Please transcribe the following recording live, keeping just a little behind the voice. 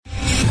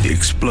the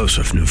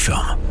explosive new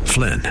film,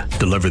 Flynn,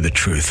 Deliver the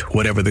Truth,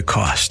 Whatever the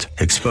Cost,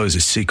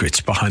 exposes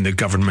secrets behind the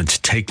government's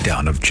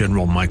takedown of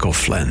General Michael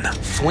Flynn.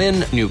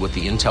 Flynn knew what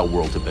the intel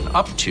world had been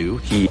up to.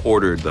 He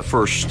ordered the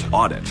first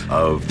audit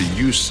of the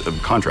use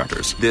of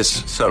contractors.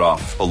 This set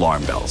off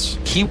alarm bells.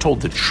 He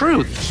told the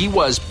truth. He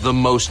was the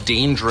most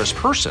dangerous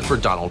person for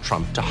Donald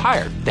Trump to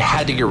hire. They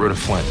had to get rid of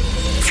Flynn.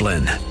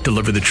 Flynn,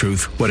 Deliver the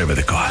Truth, Whatever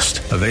the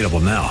Cost. Available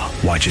now.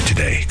 Watch it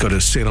today. Go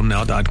to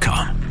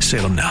salemnow.com.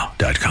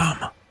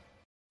 salemnow.com.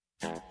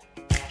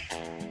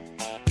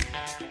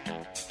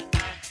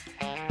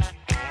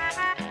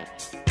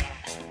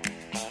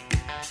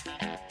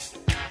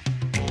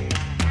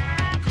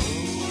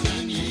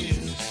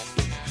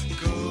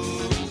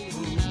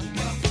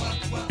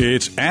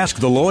 It's Ask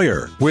the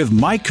Lawyer with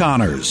Mike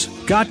Connors.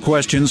 Got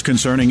questions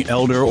concerning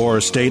elder or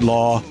estate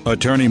law?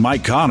 Attorney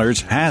Mike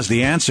Connors has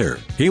the answer.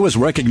 He was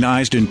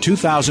recognized in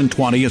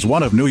 2020 as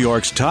one of New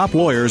York's top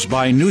lawyers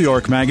by New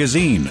York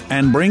Magazine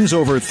and brings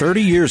over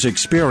 30 years'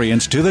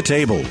 experience to the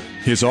table.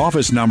 His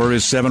office number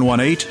is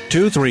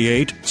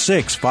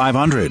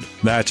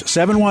 718-238-6500. That's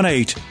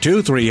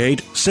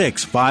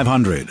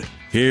 718-238-6500.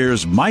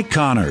 Here's Mike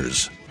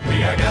Connors.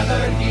 We are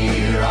gathered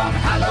here on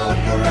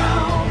hallowed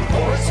ground,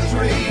 horses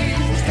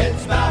raised,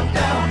 heads bowed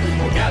down.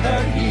 We're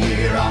gathered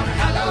here on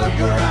hallowed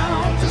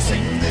ground to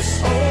sing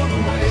this old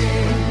way.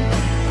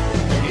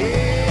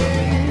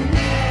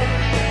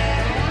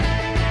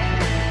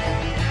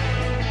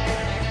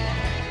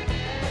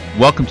 Yeah.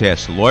 Welcome to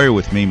Ask the Lawyer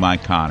with me,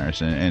 Mike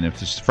Connors. And if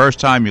this is the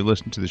first time you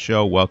listen to the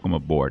show, welcome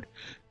aboard.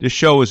 This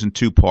show is in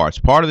two parts.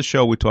 Part of the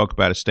show, we talk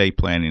about estate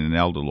planning and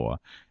elder law.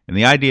 And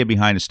the idea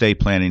behind estate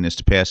planning is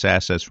to pass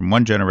assets from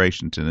one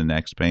generation to the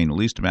next, paying the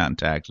least amount in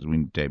taxes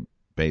we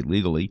pay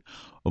legally,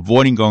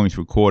 avoiding going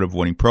through court,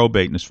 avoiding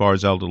probate, and as far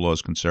as elder law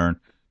is concerned,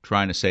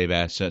 trying to save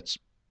assets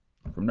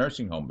from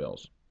nursing home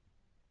bills.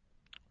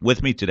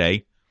 With me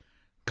today,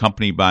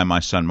 accompanied by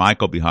my son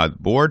Michael behind the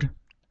board.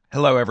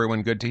 Hello,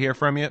 everyone. Good to hear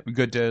from you.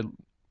 Good to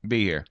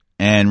be here.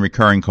 And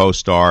recurring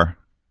co-star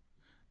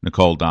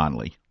Nicole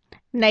Donnelly.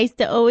 Nice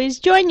to always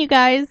join you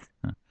guys.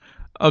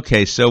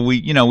 Okay, so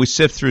we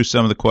sift through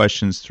some of the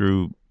questions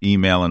through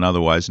email and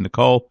otherwise.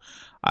 Nicole,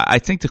 I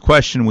think the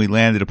question we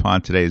landed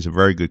upon today is a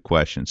very good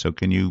question. So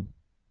can you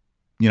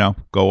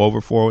go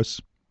over for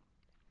us?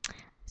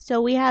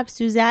 So we have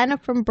Susanna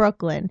from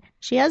Brooklyn.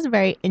 She has a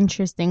very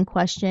interesting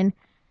question.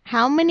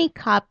 How many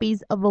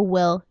copies of a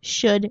will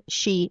should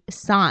she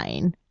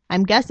sign?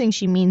 I'm guessing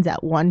she means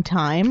at one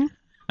time.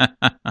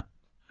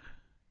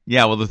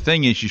 Yeah, well, the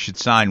thing is you should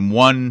sign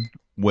one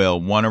will,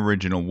 one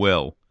original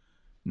will.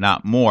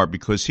 Not more,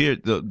 because here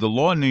the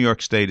law in New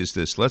York State is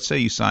this. Let's say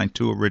you sign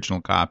two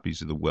original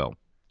copies of the will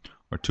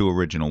or two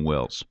original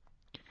wills.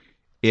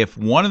 If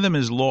one of them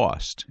is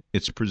lost,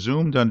 it's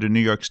presumed under New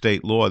York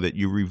State law that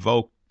you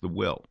revoke the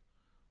will,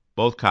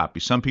 both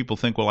copies. Some people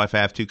think, well, if I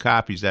have two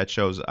copies, that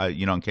shows,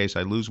 in case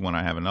I lose one,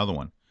 I have another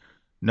one.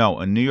 No,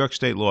 in New York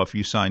State law, if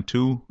you sign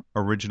two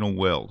original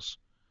wills,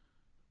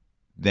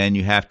 then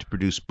you have to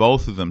produce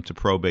both of them to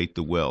probate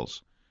the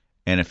wills.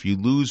 And if you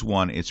lose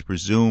one, it's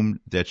presumed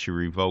that you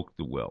revoke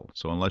the will.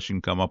 So unless you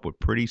can come up with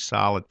pretty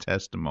solid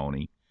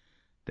testimony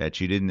that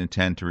you didn't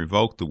intend to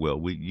revoke the will,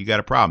 you got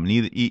a problem.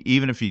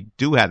 Even if you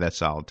do have that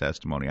solid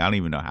testimony, I don't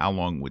even know how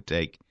long it would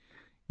take,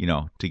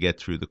 to get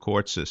through the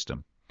court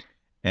system.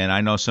 And I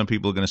know some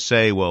people are going to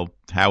say, well,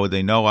 how would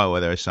they know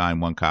whether I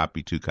signed one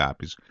copy, two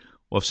copies?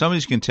 Well, if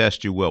somebody's going to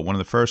test your will, one of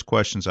the first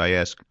questions I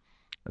ask,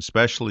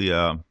 especially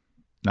a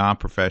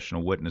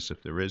non-professional witness,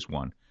 if there is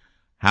one,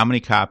 how many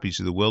copies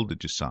of the will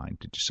did you sign?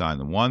 Did you sign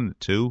the one, the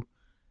two?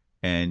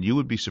 And you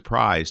would be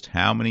surprised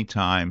how many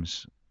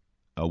times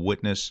a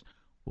witness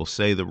will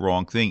say the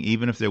wrong thing.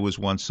 Even if there was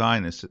one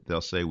signed,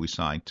 they'll say we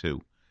signed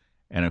two.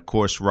 And, of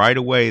course, right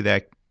away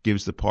that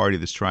gives the party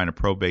that's trying to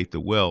probate the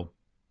will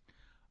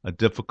a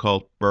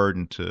difficult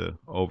burden to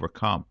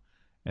overcome.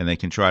 And they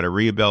can try to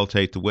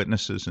rehabilitate the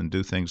witnesses and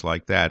do things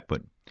like that.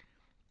 But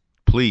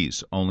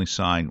please only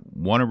sign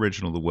one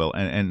original of the will.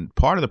 And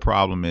part of the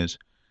problem is,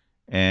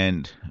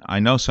 and I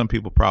know some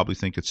people probably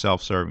think it's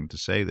self-serving to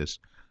say this,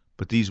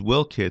 but these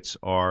will kits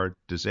are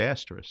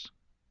disastrous.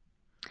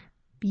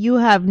 You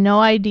have no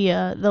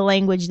idea the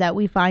language that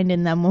we find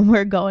in them when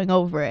we're going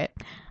over it.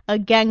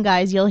 Again,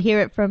 guys, you'll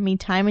hear it from me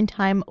time and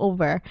time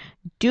over.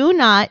 Do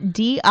not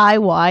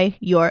DIY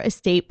your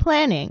estate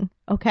planning,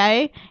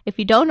 okay? If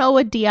you don't know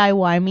what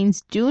DIY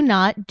means, do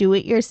not do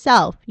it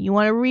yourself. You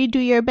want to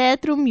redo your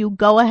bathroom, you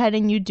go ahead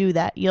and you do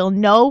that. You'll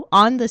know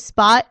on the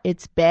spot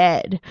it's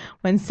bad.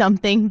 When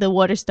the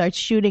water starts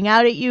shooting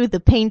out at you,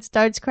 the paint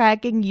starts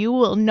cracking, you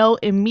will know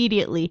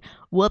immediately,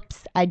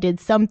 whoops, I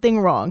did something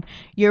wrong.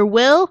 Your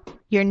will,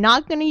 you're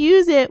not going to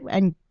use it,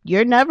 and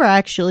you're never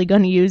actually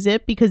going to use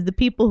it because the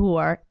people who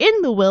are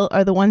in the will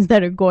are the ones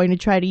that are going to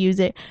try to use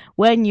it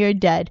when you're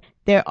dead.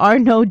 There are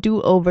no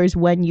do-overs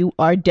when you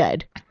are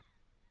dead.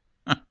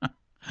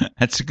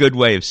 That's a good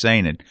way of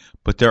saying it.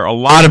 But there are a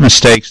lot of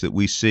mistakes that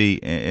we see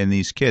in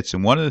these kits.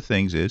 And one of the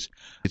things is,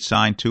 it's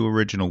signed two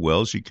original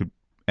wills. You could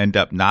end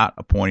up not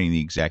appointing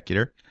the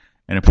executor.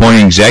 And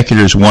appointing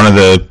executor is one of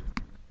the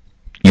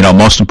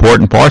most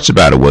important parts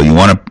about a will. You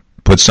want to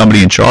put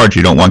somebody in charge.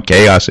 You don't want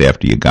chaos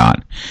after you're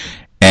gone.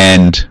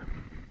 And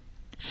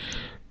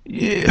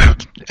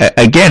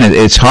again,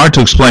 it's hard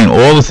to explain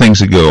all the things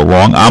that go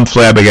wrong. I'm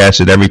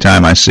flabbergasted every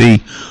time I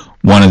see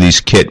one of these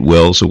kit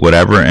wills or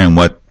whatever, and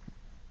what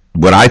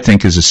I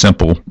think is a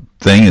simple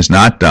thing is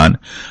not done.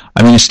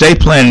 I mean, estate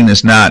planning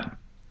is not,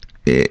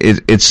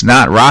 it's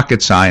not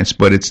rocket science,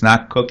 but it's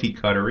not cookie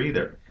cutter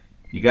either.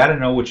 You got to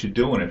know what you're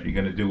doing if you're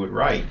going to do it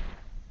right.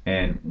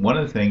 And one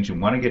of the things, you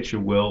want to get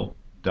your will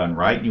done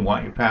right, and you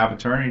want your power of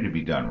attorney to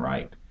be done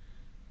right.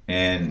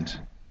 And,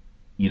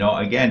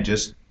 again,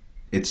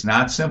 it's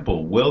not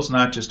simple. Will's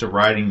not just a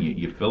writing.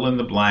 You fill in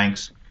the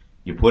blanks,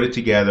 you put it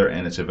together,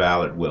 and it's a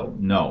valid will.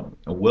 No.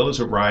 A will is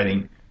a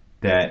writing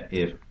that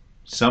if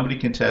somebody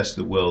contests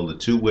the will, the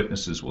two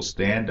witnesses will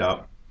stand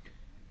up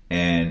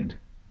and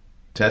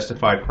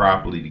testify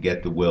properly to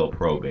get the will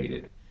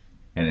probated.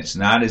 And it's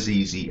not as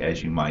easy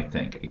as you might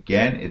think.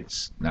 Again,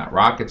 it's not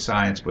rocket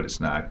science, but it's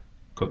not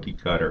cookie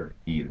cutter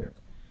either.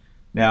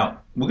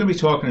 Now, we're going to be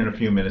talking in a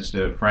few minutes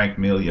to Frank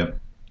Melia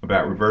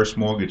about reverse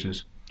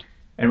mortgages.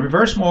 And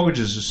reverse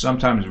mortgages are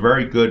sometimes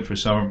very good for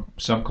some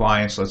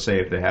clients. Let's say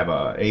if they have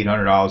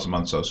 $800 a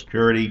month Social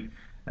Security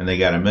and they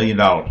got $1 million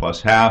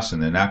plus house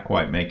and they're not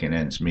quite making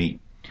ends meet.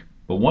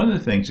 But one of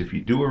the things, if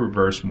you do a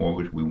reverse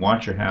mortgage, we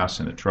want your house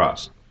in a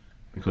trust.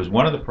 Because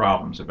one of the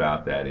problems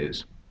about that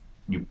is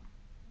you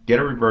get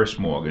a reverse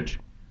mortgage,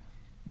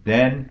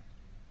 then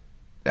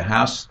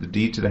the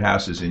deed to the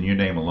house is in your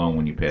name alone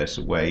when you pass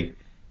away.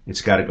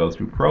 It's got to go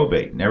through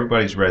probate. And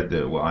everybody's read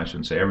I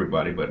shouldn't say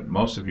everybody, but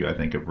most of you, I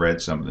think, have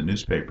read some of the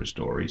newspaper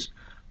stories,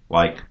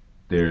 like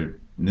their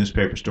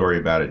newspaper story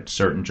about a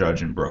certain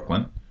judge in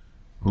Brooklyn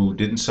who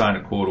didn't sign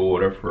a court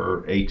order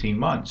for 18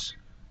 months.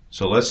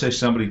 So let's say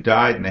somebody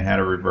died and they had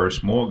a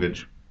reverse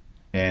mortgage,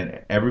 and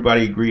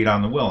everybody agreed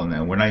on the will. And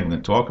then we're not even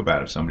going to talk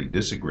about if somebody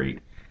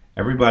disagreed.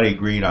 Everybody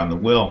agreed on the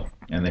will,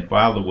 and they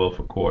filed the will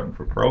for court and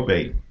for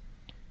probate.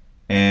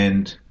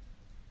 And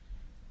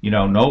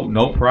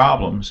no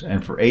problems.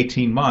 And for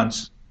 18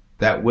 months,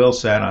 that will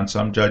sat on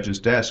some judge's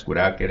desk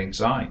without getting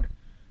signed.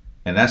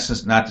 And that's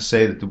just not to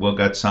say that the will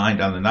got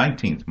signed on the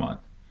 19th month.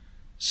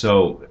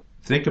 So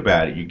think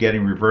about it. You're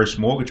getting reverse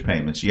mortgage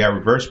payments. Yeah,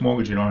 reverse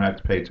mortgage you don't have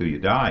to pay till you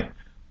die,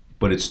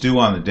 but it's due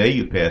on the day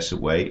you pass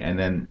away, and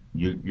then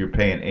you're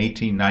paying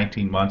 18,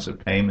 19 months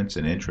of payments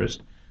and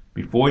interest.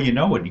 Before you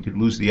know it, you could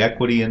lose the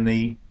equity in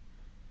the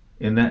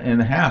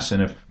house.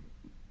 And if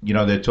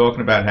they're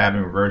talking about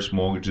having reverse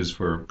mortgages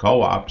for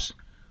co-ops,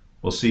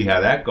 we'll see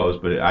how that goes.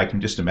 But I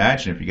can just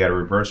imagine if you got a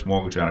reverse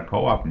mortgage on a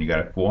co-op and you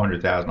got a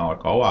 $400,000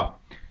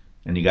 co-op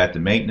and you got the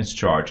maintenance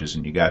charges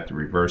and you got the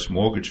reverse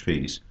mortgage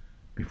fees,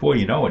 before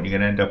you know it, you're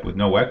going to end up with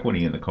no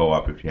equity in the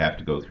co-op if you have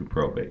to go through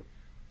probate.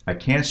 I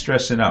can't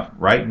stress enough.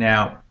 Right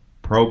now,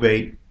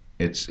 probate,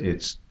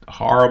 it's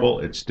horrible.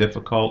 It's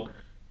difficult.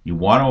 You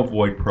want to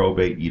avoid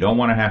probate. You don't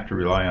want to have to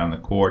rely on the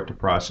court to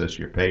process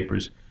your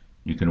papers.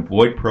 You can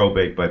avoid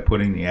probate by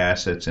putting the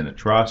assets in a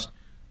trust,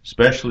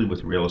 especially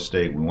with real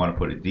estate. We want to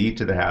put a deed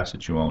to the house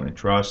that you own in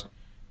trust.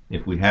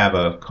 If we have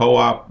a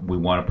co-op, we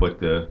want to put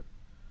the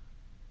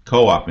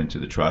co-op into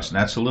the trust. And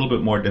that's a little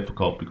bit more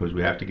difficult because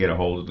we have to get a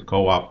hold of the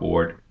co-op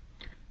board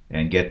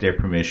and get their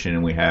permission.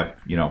 And we have,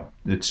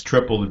 it's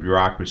triple the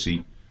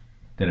bureaucracy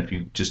than if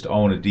you just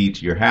own a deed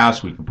to your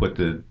house. We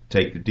can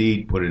take the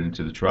deed, put it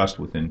into the trust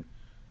within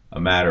a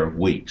matter of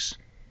weeks.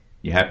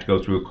 You have to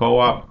go through a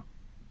co-op.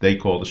 They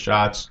call the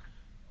shots.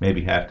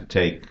 Maybe have to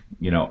take,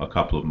 a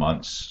couple of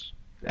months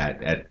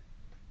at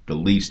the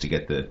least to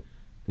get the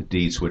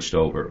deed switched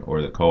over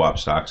or the co-op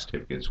stock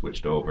certificate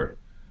switched over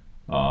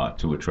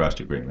to a trust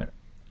agreement.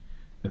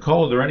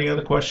 Nicole, are there any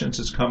other questions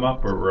that's come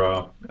up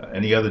or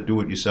any other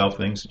do-it-yourself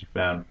things that you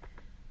found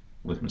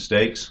with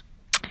mistakes?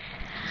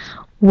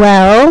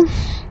 Well,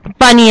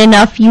 funny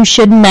enough, you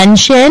should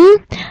mention,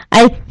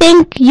 I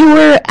think you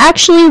were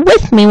actually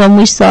with me when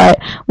we saw it.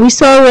 We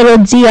saw a little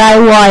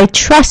DIY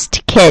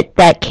trust kit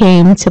that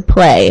came to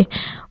play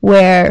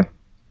where,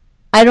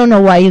 I don't know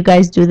why you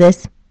guys do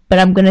this, but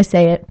I'm going to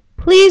say it.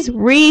 Please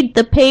read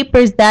the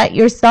papers that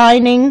you're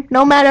signing,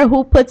 no matter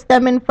who puts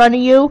them in front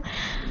of you.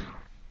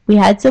 We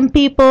had some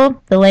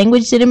people, the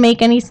language didn't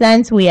make any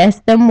sense. We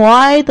asked them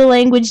why the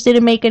language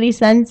didn't make any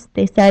sense.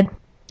 They said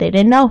they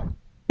didn't know.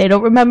 They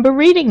don't remember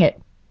reading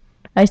it.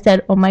 I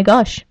said, oh my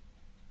gosh,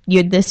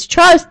 this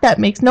trust that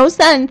makes no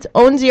sense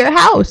owns your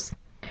house.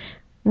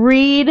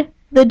 Read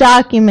the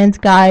documents,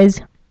 guys.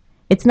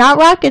 It's not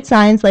rocket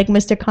science like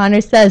Mr.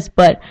 Connors says,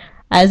 but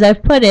as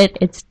I've put it,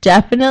 it's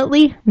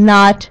definitely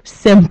not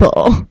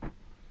simple.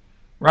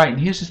 Right, and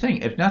here's the thing.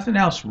 If nothing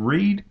else,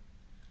 read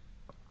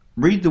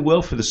the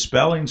will for the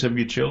spellings of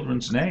your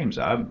children's names.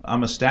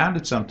 I'm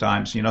astounded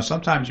sometimes.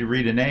 Sometimes you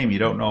read a name, you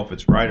don't know if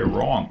it's right or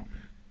wrong.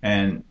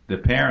 And the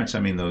parents,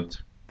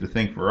 the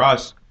thing for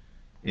us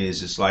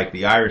is it's like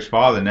the Irish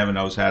father never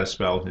knows how to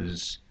spell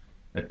his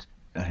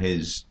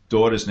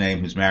daughter's name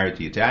who's married to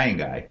the Italian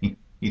guy.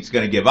 He's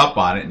going to give up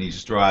on it and he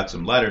just throw out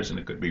some letters and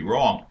it could be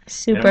wrong.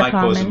 Super and it might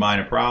common. Cause a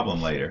minor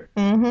problem later.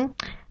 Mm-hmm.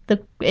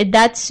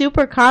 That's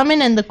super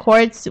common, and the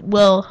courts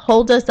will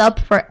hold us up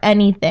for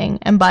anything.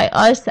 And by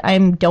us, I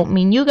don't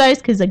mean you guys,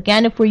 because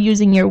again, if we're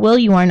using your will,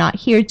 you are not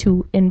here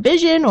to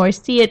envision or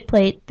see it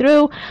play it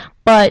through.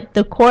 But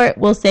the court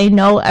will say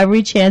no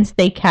every chance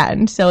they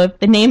can. So if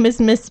the name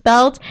is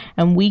misspelled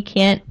and we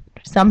can't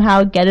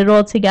somehow get it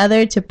all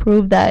together to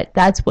prove that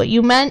that's what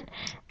you meant,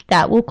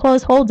 that will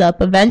cause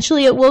holdup.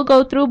 Eventually it will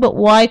go through, but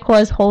why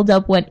cause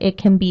holdup when it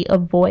can be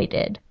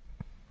avoided?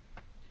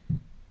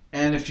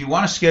 And if you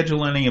want to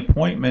schedule any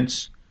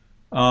appointments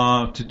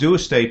to do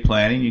estate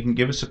planning, you can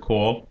give us a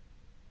call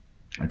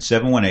at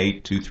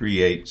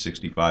 718-238-6500,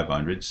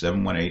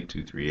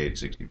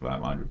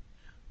 718-238-6500.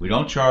 We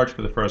don't charge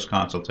for the first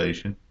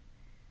consultation.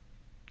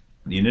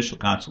 The initial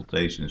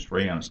consultation is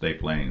free on estate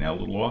planning and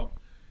elder law.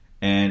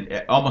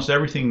 And almost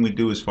everything we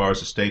do as far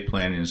as estate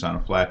planning is on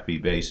a flat fee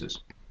basis.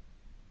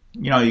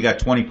 You know, you got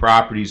 20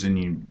 properties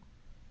and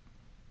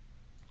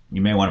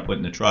you may want to put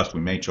in the trust.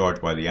 We may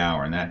charge by the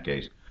hour in that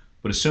case.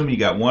 But assume you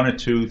got 1 or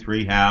 2,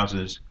 3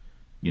 houses,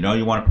 you know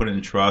you want to put it in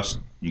the trust,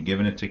 you're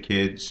giving it to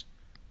kids.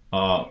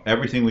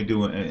 Everything we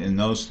do in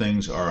those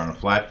things are on a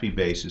flat fee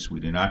basis.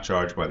 We do not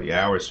charge by the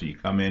hour, so you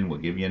come in, we'll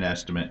give you an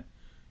estimate.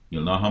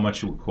 You'll know how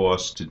much it will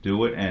cost to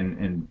do it,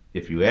 and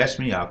if you ask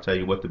me, I'll tell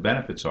you what the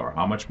benefits are,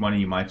 how much money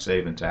you might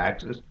save in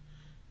taxes.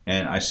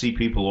 And I see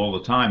people all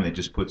the time, they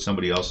just put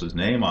somebody else's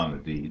name on the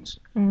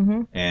deeds.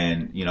 Mm-hmm.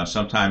 And, you know,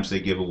 sometimes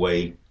they give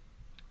away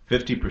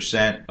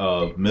 50%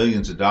 of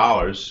millions of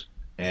dollars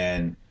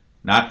and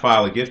not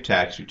file a gift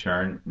tax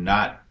return,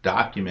 not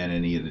document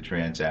any of the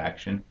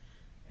transaction.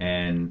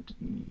 And,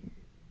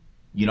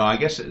 you know, I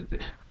guess,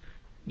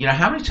 you know,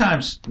 how many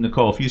times,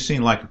 Nicole, if you've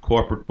seen like a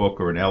corporate book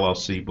or an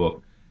LLC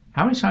book,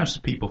 how many times do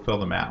people fill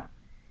them out?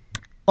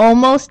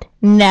 Almost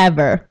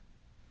never.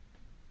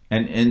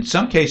 And in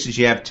some cases,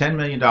 you have $10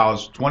 million,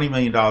 $20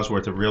 million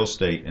worth of real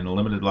estate in a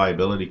limited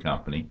liability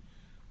company.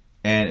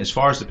 And as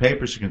far as the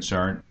papers are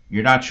concerned,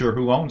 you're not sure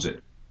who owns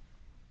it.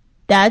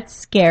 That's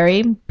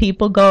scary.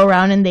 People go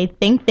around and they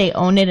think they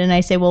own it. And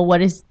I say, well, what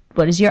does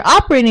your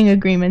operating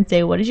agreement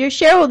say? What does your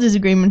shareholders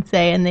agreement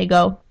say? And they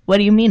go, what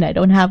do you mean I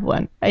don't have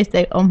one? I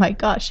say, oh my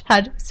gosh. How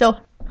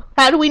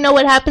do we know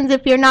what happens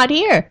if you're not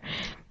here?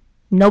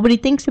 Nobody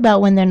thinks about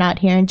when they're not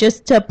here. And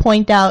just to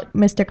point out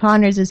Mr.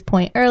 Connors'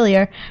 point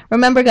earlier,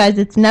 remember, guys,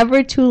 it's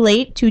never too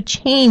late to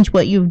change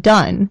what you've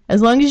done.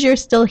 As long as you're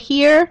still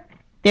here,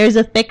 there's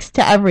a fix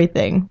to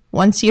everything.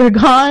 Once you're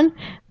gone,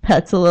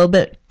 that's a little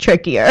bit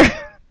trickier.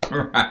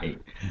 Right.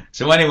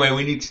 So anyway,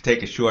 we need to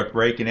take a short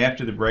break. And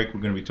after the break, we're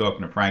going to be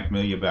talking to Frank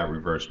Milia about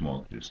reverse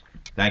mortgages.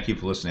 Thank you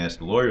for listening to Ask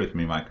the Lawyer with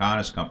me, Mike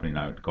Connors, company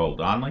now Nicole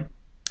Donnelly.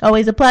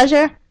 Always a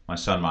pleasure. My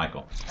son,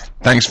 Michael.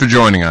 Thanks for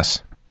joining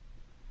us.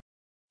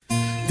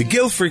 The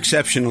Guild for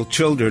Exceptional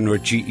Children, or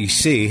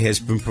GEC,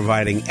 has been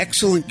providing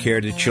excellent care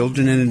to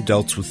children and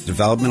adults with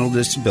developmental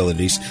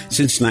disabilities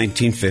since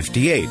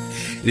 1958.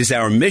 It is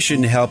our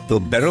mission to help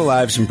build better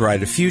lives and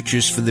brighter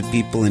futures for the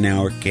people in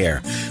our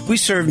care. We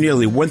serve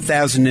nearly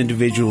 1,000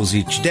 individuals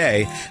each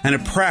day and are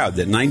proud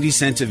that 90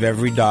 cents of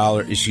every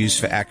dollar is used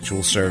for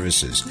actual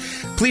services.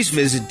 Please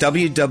visit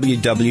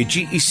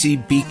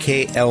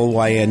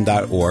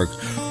www.gecbklyn.org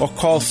or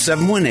call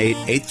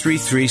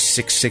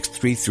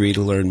 718-833-6633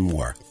 to learn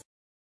more.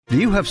 Do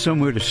you have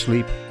somewhere to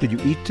sleep? Did you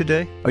eat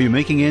today? Are you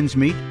making ends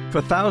meet?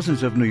 For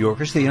thousands of New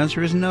Yorkers, the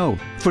answer is no.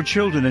 For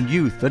children and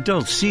youth,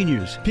 adults,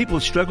 seniors, people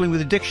struggling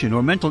with addiction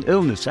or mental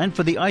illness, and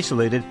for the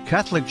isolated,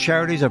 Catholic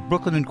Charities of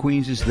Brooklyn and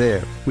Queens is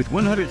there. With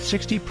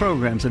 160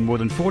 programs and more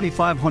than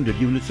 4,500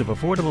 units of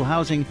affordable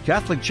housing,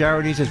 Catholic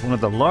Charities is one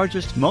of the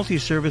largest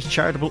multi-service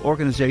charitable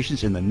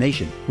organizations in the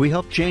nation. We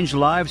help change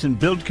lives and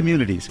build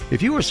communities.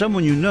 If you or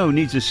someone you know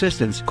needs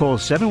assistance, call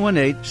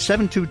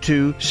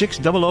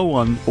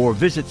 718-722-6001 or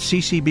visit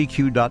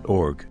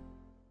ccbq.org.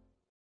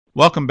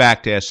 Welcome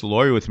back to Ask the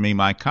Lawyer with me,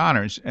 Mike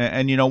Connors.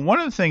 And, you know, one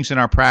of the things in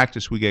our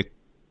practice we get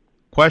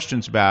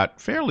questions about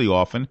fairly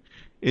often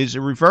is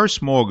a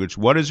reverse mortgage.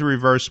 What is a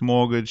reverse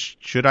mortgage?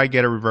 Should I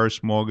get a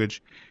reverse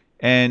mortgage?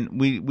 And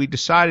we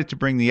decided to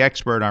bring the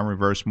expert on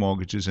reverse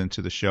mortgages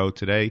into the show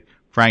today,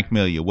 Frank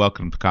Milia.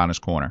 Welcome to Connors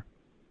Corner.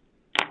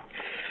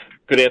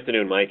 Good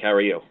afternoon, Mike. How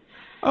are you?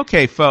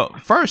 Okay,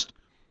 first,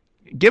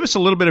 give us a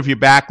little bit of your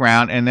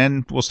background, and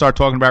then we'll start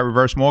talking about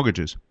reverse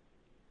mortgages.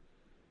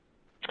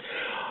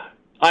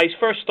 I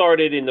first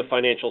started in the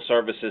financial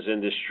services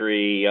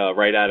industry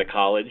right out of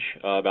college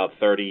about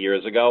 30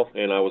 years ago,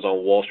 and I was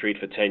on Wall Street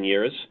for 10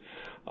 years.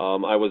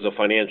 I was a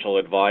financial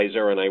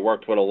advisor, and I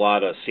worked with a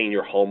lot of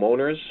senior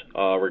homeowners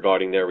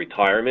regarding their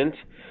retirement.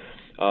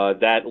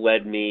 That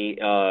led me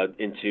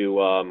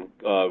into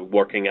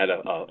working at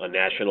a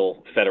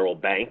national federal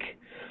bank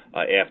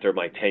after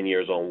my 10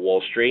 years on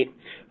Wall Street.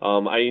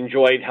 I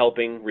enjoyed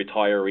helping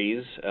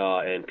retirees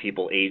and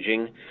people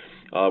aging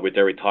with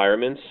their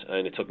retirements,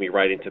 and it took me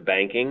right into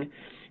banking.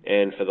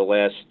 And for the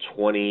last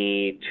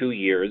 22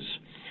 years,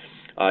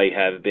 I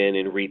have been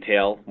in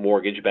retail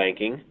mortgage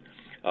banking.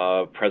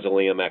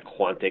 Presently, I'm at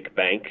Quantic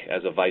Bank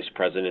as a vice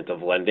president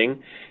of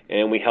lending,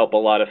 and we help a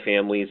lot of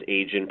families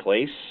age in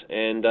place,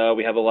 and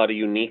we have a lot of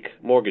unique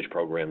mortgage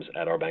programs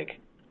at our bank.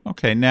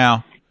 Okay,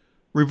 now,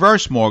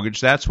 reverse mortgage,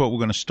 that's what we're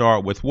going to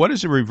start with. What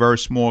is a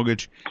reverse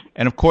mortgage?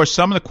 And, of course,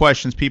 some of the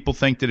questions, people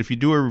think that if you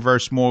do a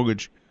reverse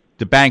mortgage,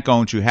 the bank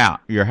owns your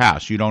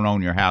house. You don't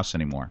own your house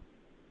anymore.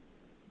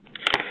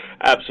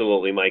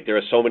 Absolutely, Mike. There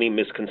are so many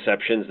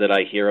misconceptions that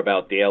I hear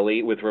about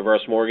daily with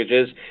reverse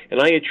mortgages, and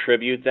I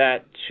attribute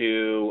that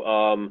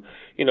to,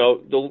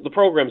 the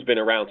program's been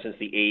around since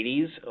the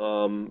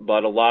 80s,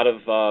 but a lot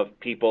of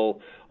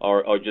people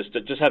are just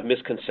have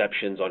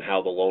misconceptions on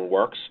how the loan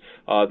works.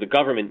 The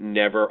government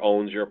never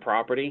owns your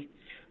property.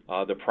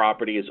 The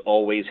property is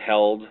always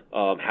held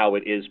how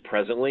it is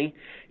presently.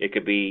 It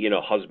could be,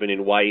 husband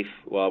and wife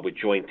with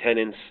joint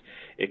tenants.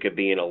 It could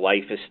be in a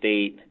life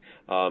estate.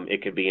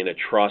 It could be in a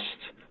trust.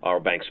 Our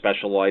bank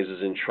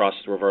specializes in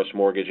trust reverse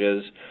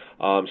mortgages.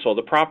 So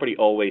the property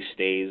always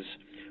stays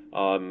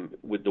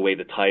with the way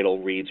the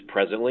title reads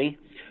presently.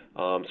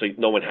 So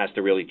no one has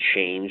to really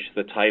change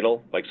the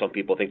title. Like some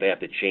people think they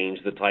have to change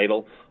the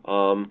title,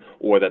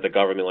 or that the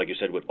government, like you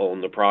said, would own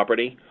the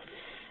property.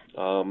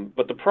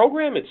 But the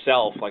program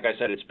itself, like I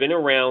said, it's been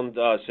around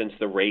since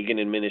the Reagan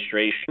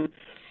administration.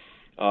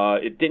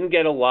 It didn't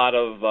get a lot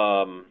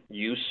of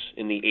use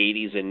in the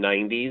 80s and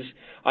 90s.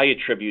 I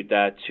attribute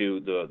that to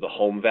the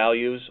home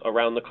values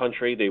around the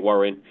country. They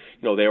weren't,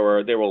 they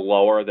were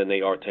lower than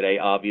they are today,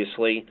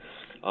 obviously,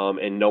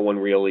 and no one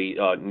really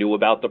knew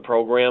about the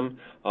program.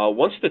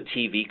 Once the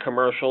TV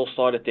commercials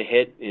started to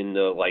hit in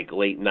the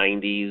late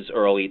 90s,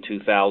 early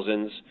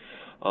 2000s,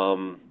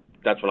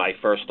 that's when I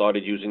first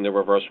started using the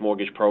reverse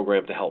mortgage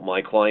program to help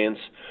my clients.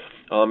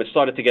 It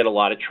started to get a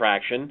lot of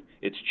traction.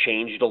 It's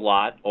changed a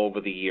lot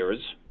over the years.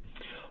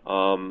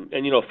 And,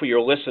 for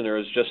your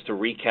listeners, just to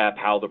recap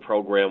how the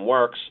program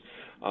works,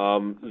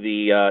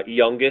 the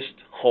youngest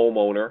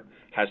homeowner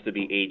has to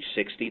be age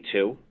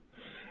 62.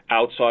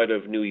 Outside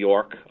of New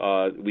York,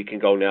 we can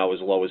go now as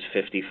low as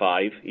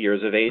 55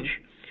 years of age.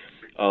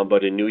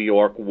 But in New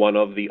York, one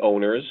of the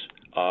owners,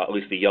 at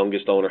least the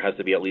youngest owner, has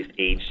to be at least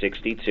age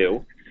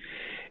 62.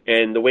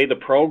 And the way the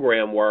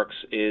program works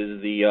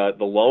is the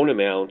loan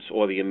amounts,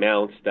 or the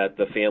amounts that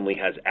the family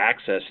has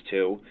access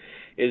to,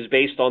 is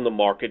based on the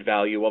market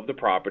value of the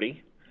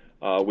property,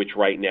 which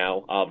right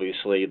now,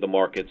 obviously, the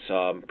market's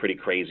pretty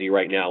crazy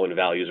right now, and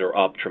values are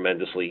up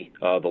tremendously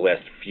the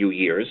last few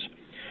years.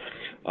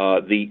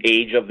 The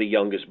age of the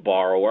youngest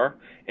borrower,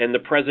 and the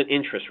present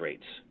interest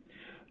rates.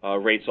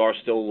 Rates are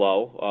still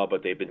low,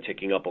 but they've been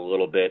ticking up a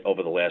little bit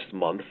over the last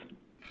month.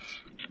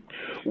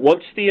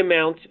 Once the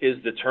amount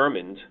is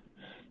determined,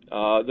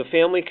 the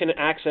family can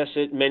access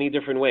it many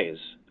different ways.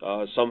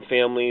 Some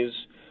families,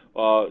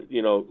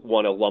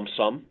 want a lump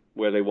sum,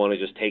 where they want to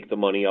just take the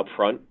money up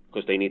front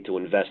because they need to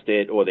invest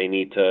it, or they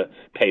need to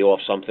pay off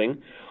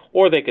something.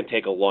 Or they can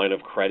take a line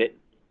of credit,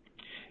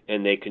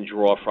 and they can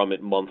draw from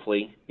it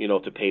monthly,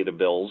 to pay the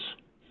bills.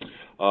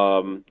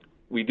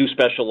 We do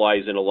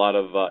specialize in a lot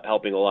of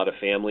helping a lot of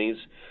families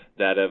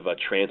that have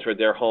transferred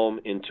their home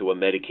into a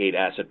Medicaid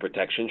asset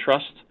protection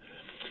trust.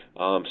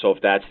 So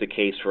if that's the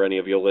case for any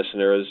of your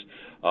listeners,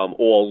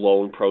 all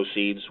loan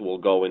proceeds will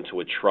go into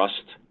a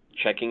trust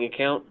checking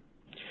account,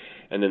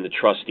 and then the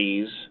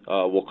trustees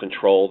will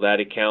control that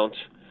account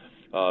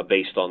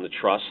based on the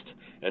trust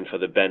and for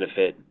the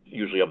benefit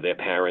usually of their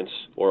parents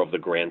or of the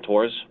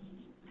grantors.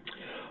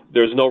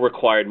 There's no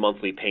required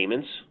monthly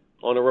payments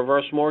on a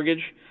reverse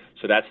mortgage,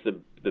 so that's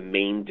the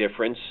main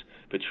difference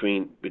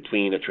between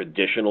a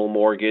traditional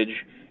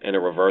mortgage and a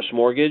reverse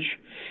mortgage.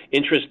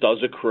 Interest does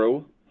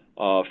accrue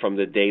from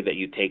the day that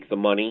you take the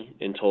money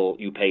until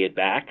you pay it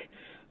back.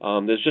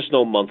 There's just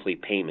no monthly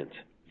payment.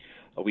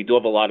 We do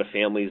have a lot of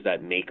families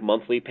that make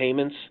monthly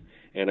payments,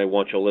 and I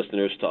want your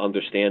listeners to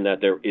understand that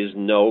there is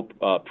no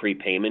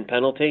prepayment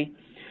penalty.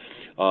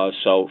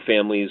 So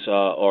families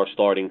are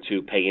starting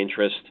to pay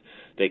interest.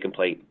 They can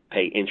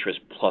pay interest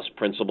plus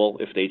principal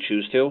if they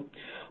choose to.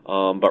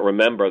 But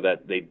remember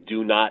that they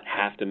do not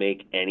have to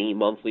make any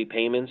monthly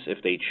payments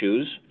if they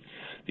choose.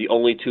 The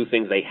only two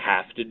things they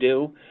have to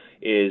do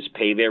is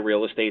pay their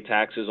real estate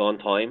taxes on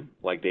time,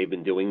 like they've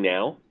been doing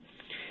now,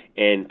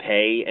 and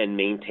pay and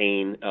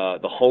maintain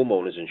the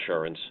homeowner's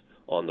insurance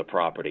on the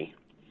property.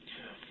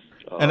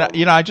 And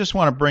I just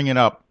want to bring it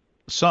up.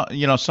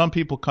 Some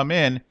people come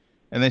in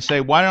and they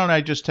say, "Why don't I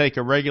just take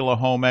a regular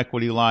home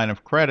equity line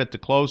of credit? The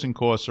closing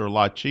costs are a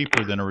lot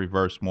cheaper than a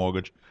reverse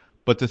mortgage."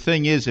 But the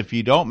thing is, if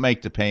you don't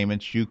make the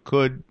payments, you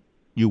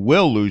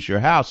will lose your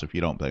house if you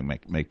don't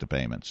make the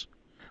payments.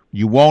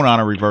 You won't on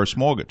a reverse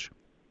mortgage.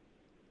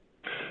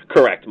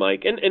 Correct,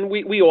 Mike. And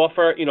we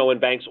offer,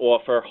 and banks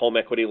offer home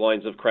equity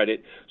lines of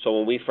credit. So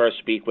when we first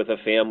speak with a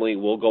family,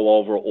 we'll go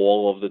over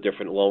all of the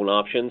different loan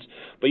options.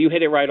 But you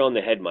hit it right on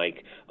the head,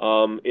 Mike.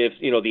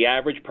 If, the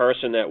average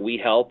person that we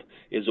help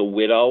is a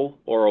widow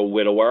or a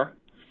widower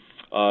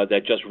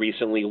that just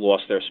recently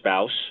lost their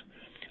spouse,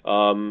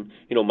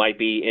 might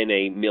be in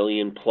a $1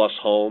 million+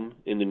 home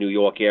in the New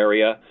York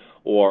area,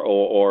 or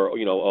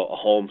a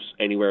home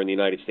anywhere in the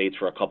United States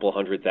for a couple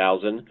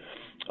 $100,000.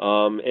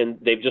 And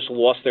they've just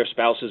lost their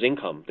spouse's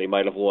income. They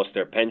might have lost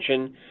their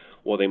pension,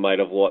 or they might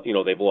have lost,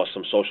 they've lost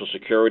some Social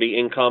Security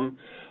income.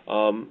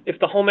 If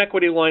the home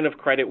equity line of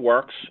credit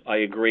works, I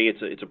agree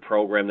it's a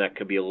program that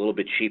could be a little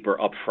bit cheaper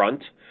up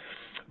front.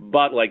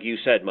 But like you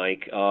said,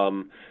 Mike,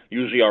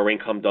 usually our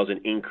income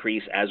doesn't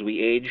increase as we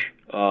age.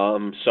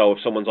 So if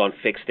someone's on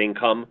fixed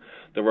income,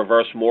 the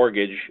reverse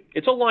mortgage,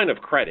 it's a line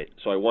of credit.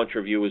 So I want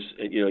your viewers,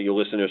 your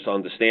listeners to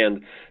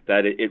understand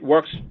that it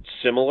works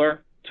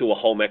similar to a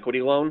home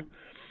equity loan.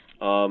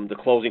 The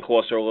closing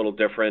costs are a little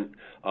different.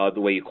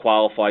 The way you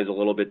qualify is a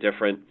little bit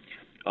different.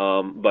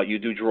 But you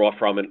do draw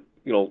from it,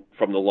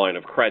 from the line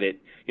of credit,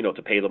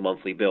 to pay the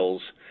monthly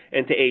bills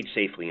and to age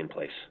safely in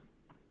place.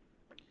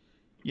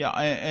 Yeah,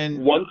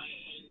 and once.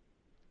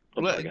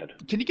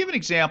 Can you give an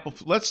example?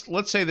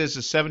 Let's say there's a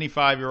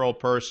 75-year-old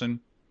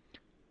person.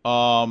 They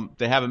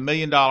have $1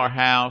 million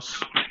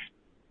house.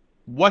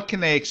 What can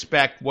they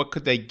expect? What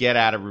could they get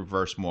out of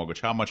reverse mortgage?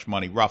 How much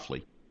money,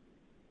 roughly?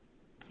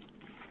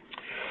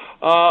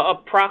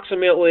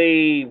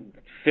 Approximately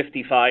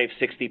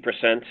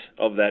 55-60%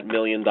 of that $1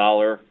 million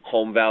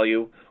home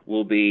value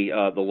will be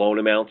the loan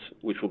amount,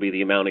 which will be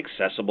the amount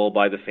accessible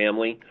by the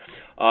family.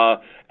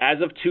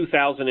 As of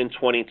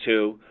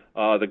 2022,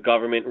 the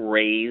government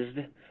raised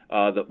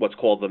what's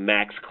called the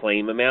max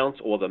claim amount,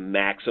 or the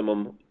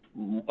maximum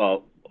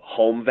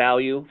home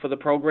value for the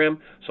program.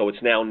 So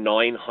it's now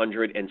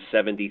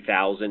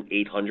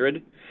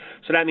 $970,800.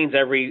 So that means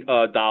every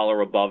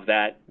dollar above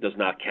that does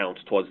not count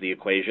towards the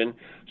equation.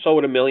 So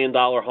with $1 million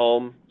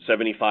home,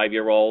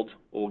 75-year-old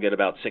will get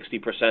about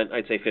 60%.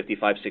 I'd say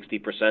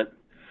 55-60%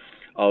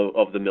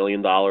 of the $1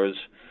 million.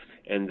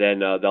 And then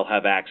they'll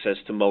have access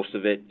to most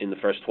of it in the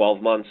first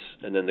 12 months,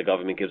 and then the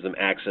government gives them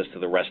access to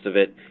the rest of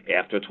it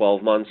after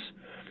 12 months.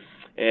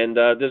 And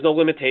there's no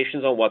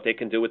limitations on what they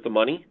can do with the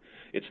money.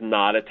 It's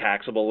not a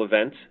taxable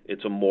event.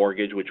 It's a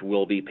mortgage which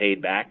will be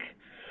paid back.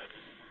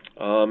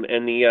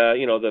 And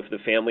the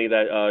family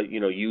that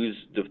use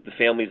the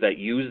families that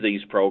use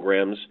these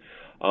programs,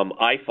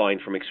 I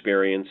find from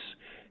experience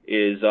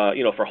is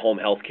for home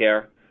health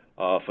care,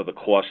 for the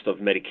cost of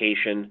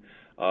medication.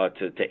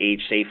 To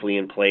age safely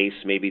in place,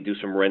 maybe do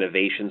some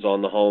renovations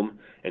on the home,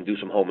 and do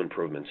some home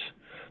improvements.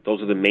 Those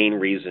are the main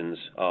reasons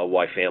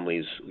why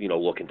families,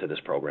 look into this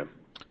program.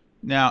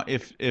 Now,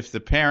 if the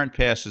parent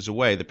passes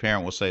away, the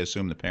parent will say,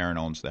 assume the parent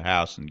owns the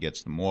house and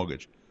gets the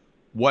mortgage.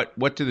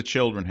 What do the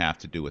children have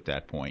to do at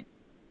that point?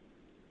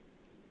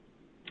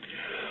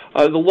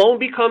 The loan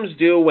becomes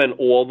due when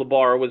all the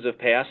borrowers have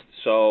passed.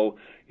 So,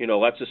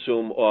 let's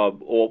assume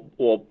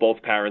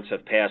both parents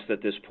have passed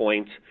at this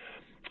point.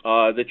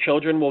 The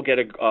children will get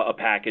a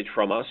package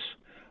from us,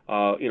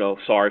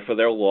 sorry for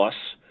their loss,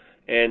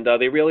 and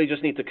they really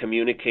just need to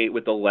communicate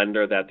with the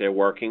lender that they're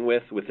working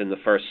with within the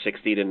first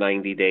 60 to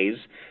 90 days,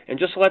 and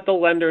just let the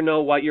lender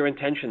know what your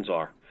intentions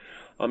are.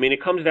 I mean,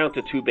 it comes down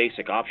to two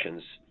basic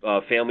options.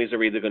 Families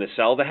are either going to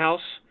sell the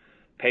house,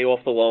 pay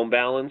off the loan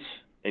balance,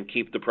 and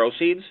keep the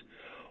proceeds,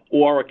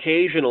 or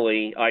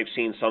occasionally I've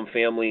seen some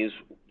families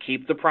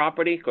keep the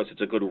property because it's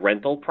a good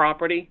rental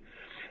property.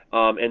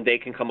 And they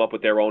can come up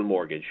with their own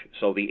mortgage.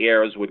 So the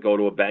heirs would go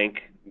to a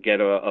bank, get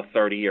a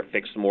 30-year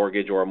fixed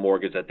mortgage or a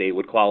mortgage that they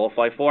would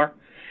qualify for,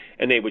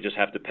 and they would just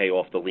have to pay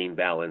off the lien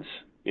balance,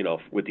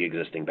 with the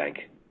existing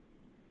bank.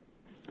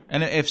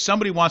 And if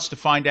somebody wants to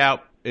find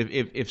out,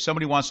 if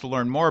somebody wants to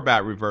learn more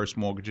about reverse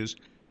mortgages,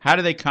 how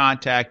do they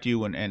contact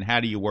you, and how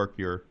do you work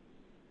your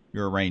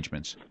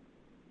arrangements?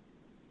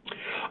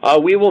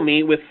 We will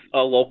meet with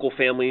local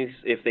families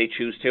if they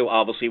choose to.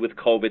 Obviously, with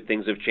COVID,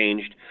 things have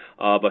changed,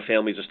 but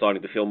families are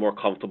starting to feel more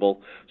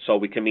comfortable. So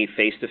we can meet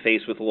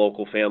face-to-face with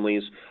local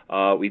families.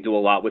 We do a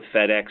lot with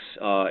FedEx,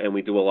 and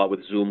we do a lot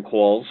with Zoom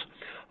calls.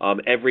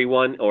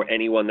 Everyone or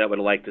anyone that would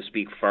like to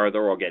speak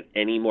further or get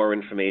any more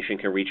information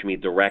can reach me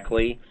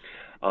directly,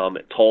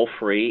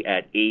 toll-free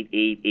at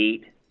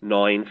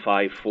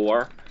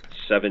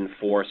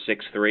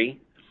 888-954-7463.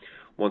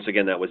 Once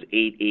again, that was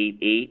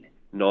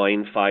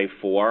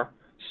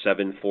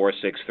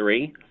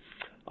 888-954-7463.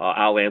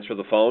 I'll answer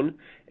the phone,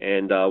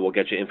 and we'll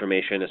get you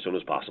information as soon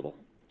as possible.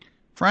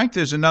 Frank,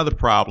 there's another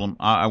problem.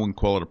 I wouldn't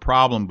call it a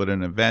problem, but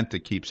an event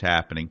that keeps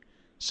happening.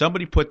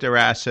 Somebody put their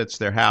assets,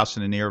 their house,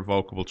 in an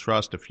irrevocable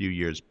trust a few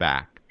years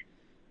back.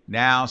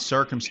 Now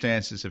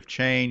circumstances have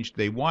changed.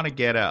 They want to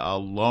get a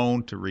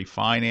loan to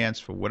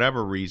refinance for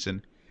whatever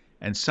reason,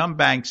 and some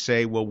banks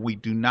say, well, we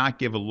do not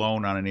give a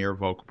loan on an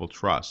irrevocable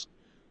trust.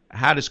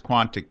 How does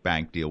Quantic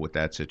Bank deal with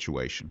that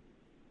situation?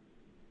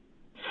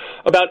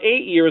 About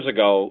 8 years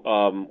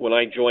ago, when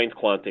I joined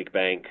Quantic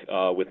Bank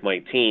with my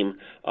team,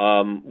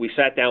 we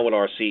sat down with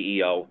our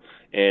CEO,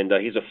 and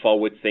he's a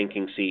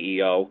forward-thinking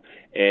CEO,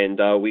 and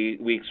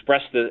we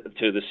expressed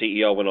to the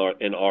CEO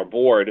and our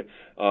board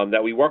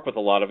that we work with a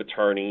lot of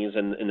attorneys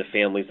and the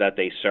families that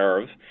they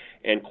serve,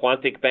 and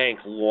Quantic Bank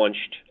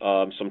launched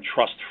some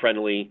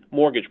trust-friendly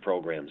mortgage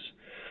programs.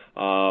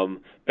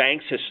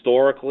 Banks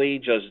historically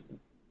just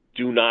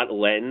do not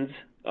lend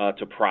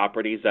to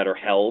properties that are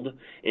held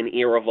in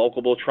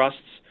irrevocable trusts.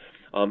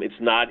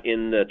 It's not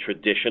in the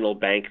traditional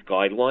bank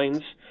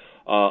guidelines.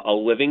 A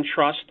living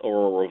trust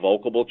or a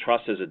revocable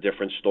trust is a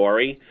different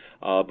story,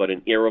 but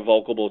an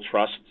irrevocable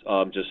trust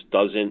just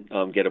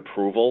doesn't get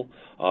approval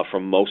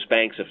from most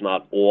banks, if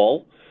not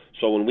all.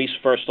 So when we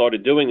first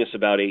started doing this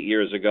about 8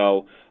 years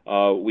ago,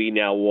 we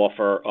now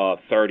offer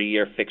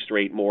 30-year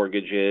fixed-rate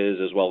mortgages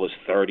as well as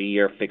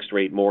 30-year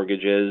fixed-rate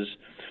mortgages,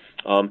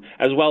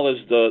 as well as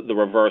the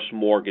reverse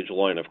mortgage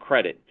line of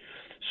credit.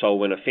 So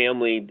when a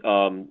family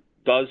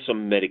does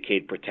some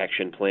Medicaid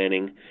protection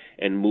planning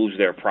and moves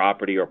their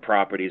property or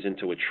properties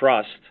into a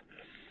trust,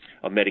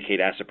 a Medicaid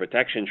asset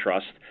protection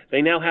trust,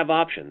 they now have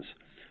options.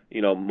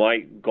 You know, my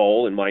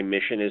goal and my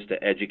mission is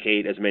to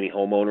educate as many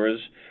homeowners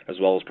as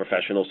well as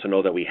professionals to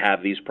know that we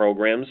have these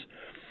programs.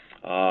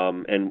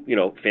 And, you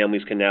know,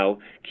 families can now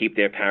keep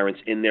their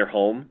parents in their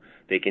home.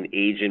 They can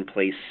age in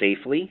place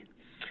safely.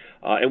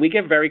 And we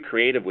get very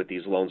creative with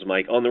these loans,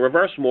 Mike. On the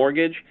reverse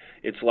mortgage,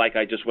 it's like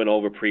I just went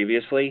over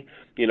previously.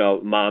 You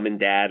know, mom and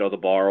dad are the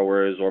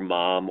borrowers, or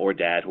mom or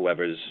dad,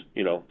 whoever's,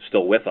 you know,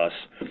 still with us.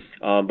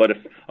 But if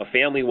a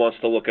family wants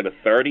to look at a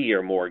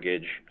 30-year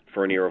mortgage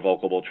for an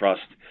irrevocable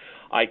trust,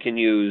 I can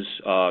use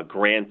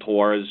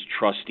grantors,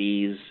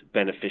 trustees,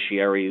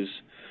 beneficiaries,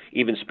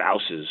 even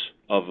spouses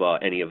of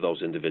any of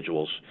those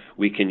individuals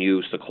we can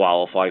use to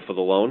qualify for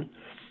the loan.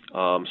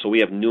 So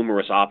we have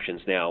numerous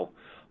options now.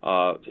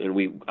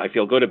 And I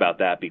feel good about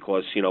that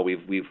because, you know,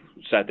 we've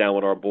sat down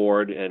with our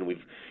board and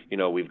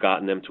we've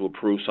gotten them to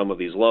approve some of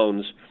these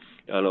loans,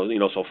 you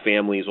know, so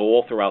families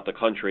all throughout the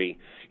country,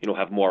 you know,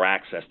 have more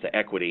access to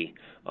equity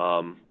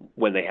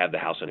when they have the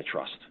house in a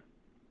trust.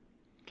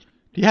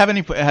 Do you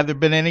have there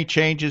been any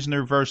changes in the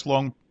reverse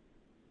loan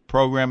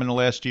program in the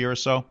last year or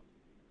so?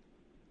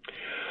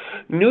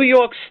 New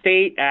York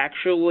State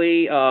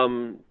actually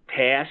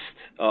passed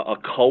a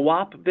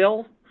co-op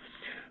bill,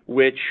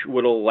 which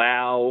would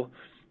allow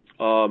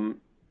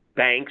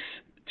banks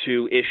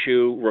to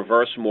issue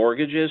reverse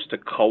mortgages to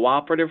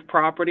cooperative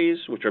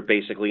properties, which are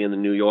basically in the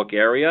New York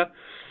area.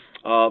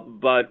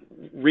 But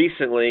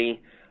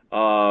recently,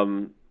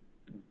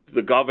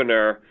 the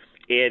governor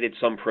added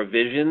some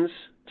provisions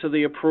to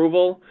the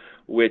approval,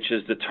 which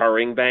is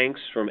deterring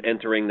banks from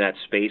entering that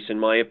space, in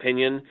my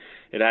opinion.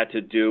 It had to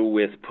do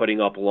with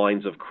putting up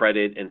lines of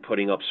credit and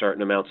putting up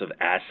certain amounts of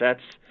assets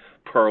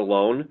per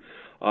loan.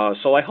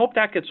 So I hope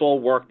that gets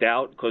all worked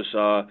out because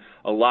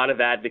a lot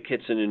of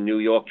advocates in the New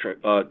York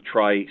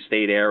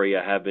tri-state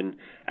area have been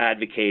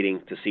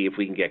advocating to see if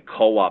we can get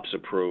co-ops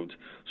approved.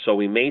 So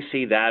we may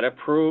see that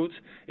approved,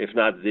 if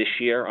not this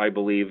year, I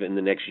believe in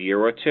the next year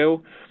or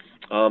two.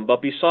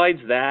 But besides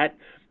that,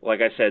 like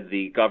I said,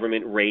 the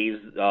government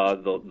raised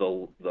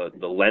the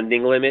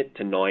lending limit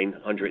to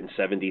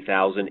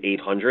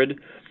 $970,800.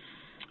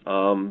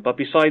 But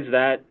besides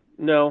that,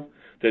 no.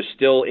 There's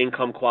still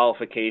income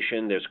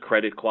qualification. There's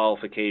credit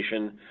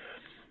qualification.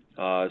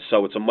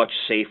 So it's a much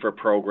safer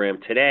program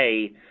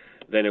today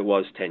than it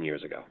was 10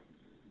 years ago.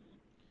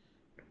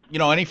 You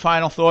know, any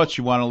final thoughts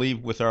you want to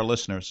leave with our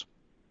listeners?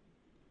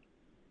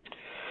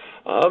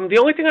 The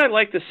only thing I'd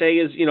like to say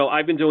is, you know,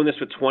 I've been doing this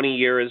for 20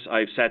 years.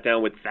 I've sat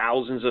down with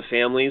thousands of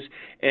families,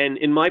 and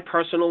in my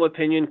personal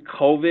opinion,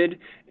 COVID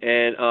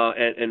and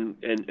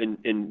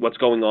what's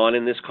going on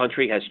in this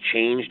country has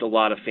changed a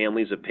lot of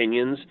families'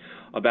 opinions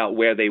about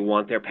where they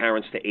want their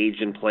parents to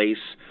age in place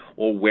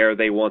or where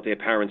they want their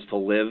parents to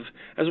live,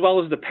 as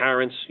well as the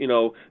parents, you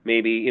know,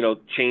 maybe, you know,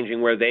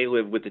 changing where they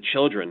live with the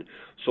children.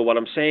 So what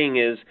I'm saying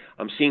is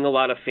I'm seeing a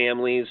lot of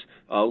families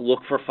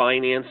look for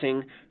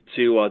financing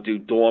to do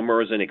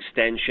dormers and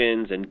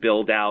extensions and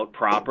build out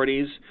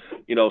properties,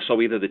 you know, so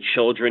either the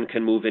children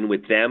can move in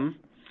with them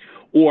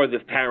or the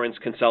parents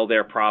can sell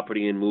their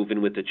property and move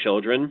in with the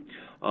children.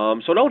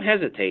 So don't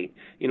hesitate.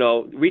 You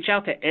know, reach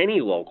out to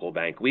any local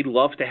bank. We'd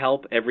love to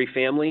help every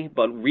family,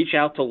 but reach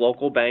out to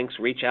local banks,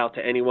 reach out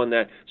to anyone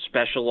that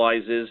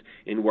specializes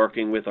in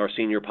working with our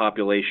senior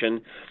population.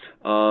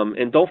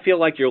 And don't feel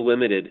like you're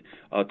limited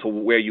to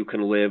where you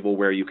can live or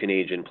where you can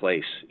age in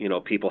place. You know,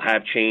 people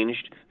have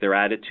changed their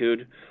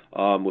attitude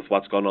with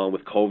what's going on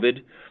with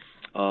COVID,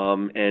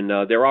 and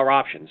there are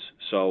options.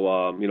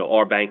 So, you know,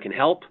 our bank can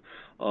help,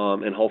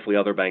 and hopefully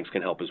other banks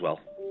can help as well.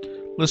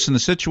 Listen, the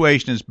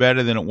situation is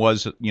better than it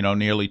was, you know,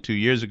 nearly 2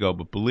 years ago.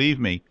 But believe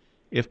me,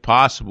 if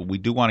possible, we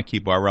do want to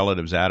keep our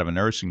relatives out of a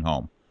nursing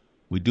home.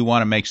 We do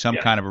want to make some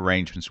kind of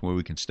arrangements where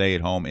we can stay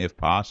at home if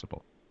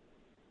possible.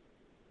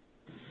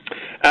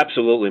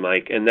 Absolutely,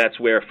 Mike, and that's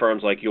where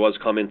firms like yours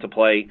come into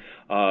play.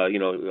 You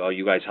know,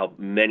 you guys help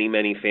many,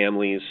 many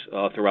families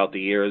throughout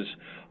the years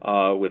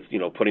with, you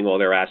know, putting all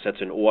their assets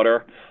in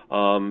order.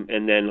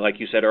 And then, like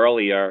you said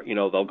earlier, you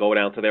know, they'll go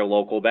down to their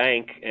local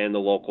bank, and the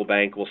local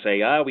bank will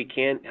say, we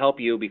can't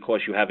help you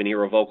because you have an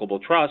irrevocable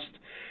trust,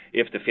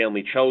 if the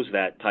family chose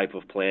that type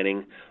of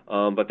planning.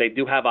 But they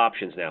do have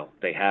options now.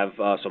 They have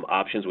some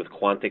options with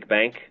Quantic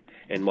Bank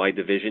and my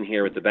division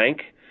here at the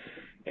bank.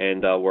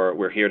 And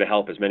we're here to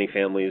help as many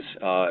families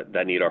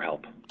that need our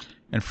help.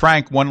 And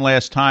Frank, one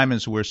last time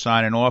as we're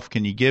signing off,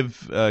 can you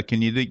give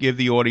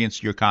the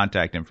audience your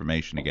contact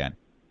information again?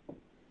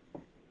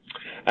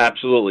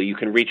 Absolutely. You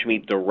can reach me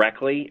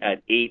directly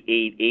at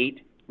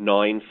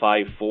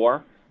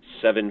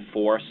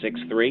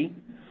 888-954-7463.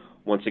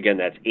 Once again,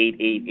 that's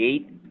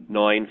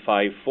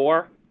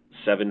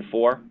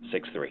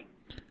 888-954-7463.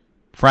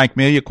 Frank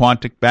Melia,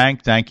 Quantic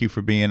Bank, thank you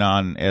for being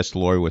on Ask the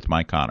Lawyer with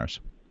Mike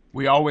Connors.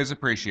 We always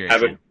appreciate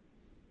you.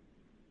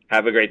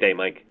 Have a great day,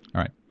 Mike.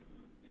 All right.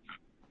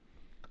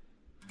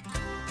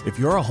 If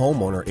you're a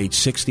homeowner age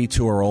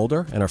 62 or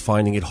older and are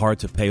finding it hard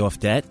to pay off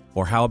debt,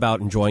 or how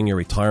about enjoying your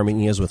retirement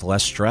years with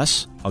less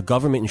stress? A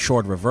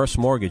government-insured reverse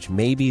mortgage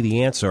may be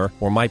the answer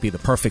or might be the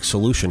perfect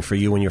solution for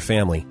you and your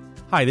family.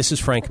 Hi, this is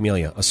Frank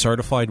Melia, a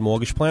certified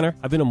mortgage planner.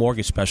 I've been a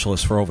mortgage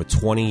specialist for over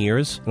 20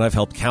 years, and I've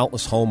helped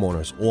countless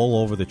homeowners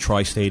all over the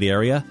tri-state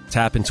area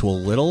tap into a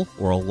little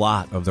or a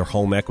lot of their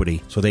home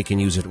equity so they can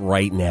use it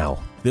right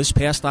now. This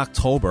past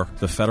October,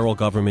 the federal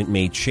government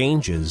made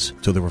changes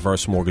to the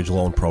reverse mortgage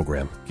loan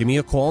program. Give me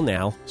a call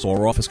now so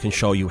our office can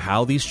show you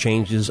how these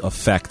changes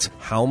affect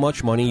how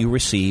much money you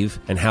receive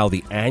and how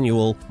the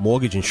annual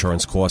mortgage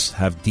insurance costs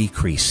have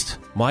decreased.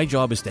 My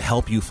job is to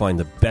help you find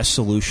the best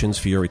solutions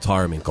for your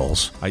retirement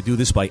goals. I do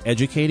this by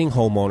educating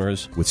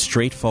homeowners with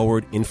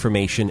straightforward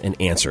information and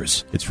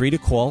answers. It's free to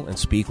call and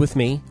speak with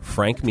me,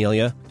 Frank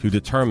Melia, to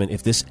determine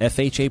if this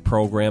FHA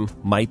program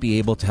might be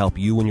able to help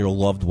you and your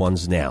loved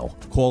ones now.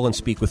 Call and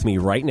speak with me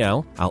right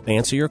now. I'll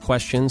answer your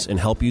questions and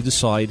help you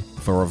decide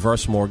if a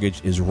reverse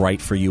mortgage is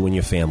right for you and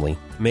your family.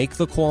 Make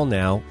the call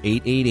now,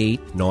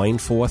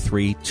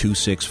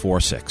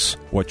 888-943-2646,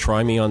 or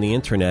try me on the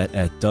internet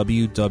at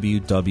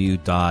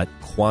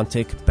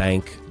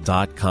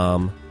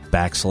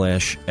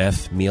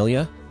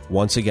www.quanticbank.com/fmelia.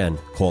 Once again,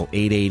 call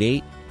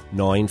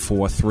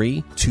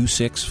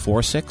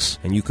 888-943-2646,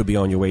 and you could be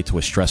on your way to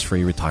a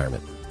stress-free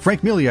retirement.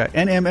 Frank Melia,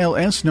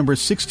 NMLS number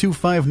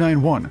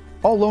 62591.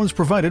 All loans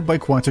provided by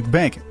Quantic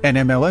Bank,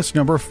 NMLS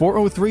number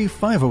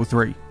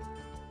 403503.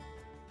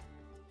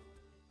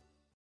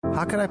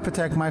 How can I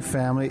protect my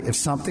family if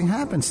something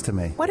happens to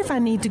me? What if I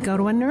need to go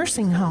to a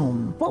nursing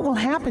home? What will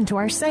happen to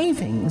our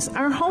savings,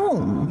 our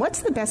home?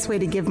 What's the best way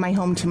to give my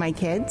home to my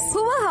kids?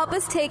 Who will help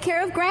us take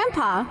care of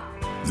Grandpa?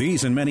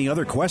 These and many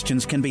other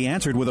questions can be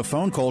answered with a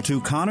phone call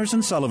to Connors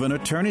 & Sullivan,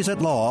 Attorneys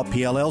at Law,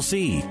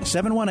 PLLC,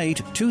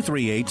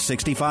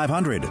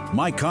 718-238-6500.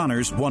 Mike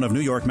Connors, one of New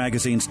York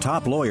Magazine's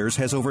top lawyers,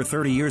 has over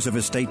 30 years of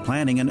estate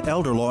planning and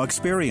elder law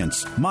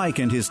experience. Mike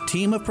and his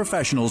team of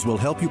professionals will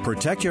help you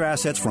protect your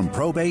assets from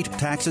probate,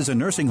 taxes, and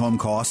nursing home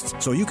costs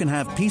so you can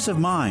have peace of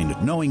mind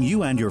knowing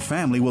you and your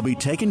family will be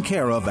taken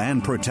care of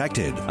and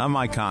protected. I'm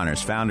Mike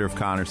Connors, founder of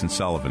Connors &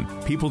 Sullivan.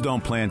 People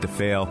don't plan to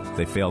fail,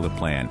 they fail to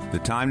plan. The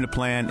time to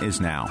plan is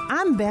now.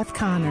 I'm Beth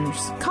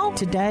Connors. Call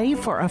today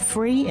for a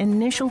free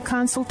initial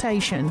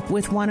consultation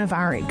with one of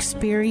our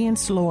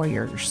experienced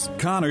lawyers.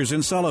 Connors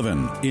 &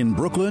 Sullivan in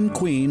Brooklyn,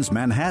 Queens,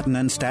 Manhattan,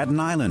 and Staten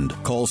Island.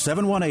 Call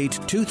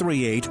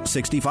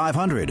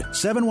 718-238-6500,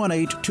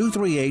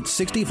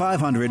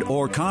 718-238-6500,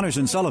 or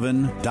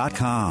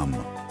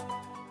ConnorsandSullivan.com.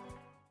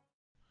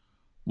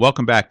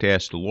 Welcome back to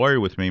Ask the Lawyer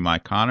with me,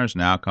 Mike Connors,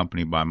 now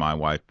accompanied by my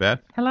wife, Beth.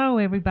 Hello,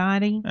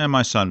 everybody. And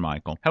my son,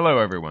 Michael. Hello,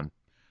 everyone.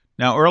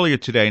 Now, earlier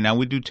today,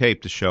 we do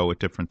tape the show at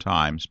different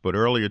times, but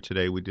earlier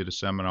today we did a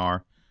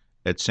seminar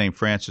at St.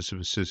 Francis of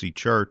Assisi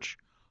Church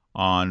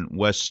on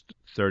West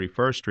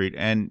 31st Street.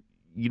 And,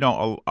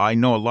 I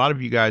know a lot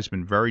of you guys have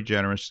been very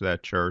generous to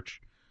that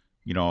church.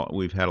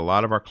 We've had a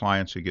lot of our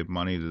clients who give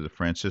money to the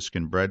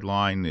Franciscan Bread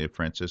Line, the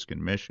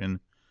Franciscan Mission,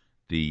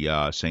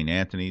 the St.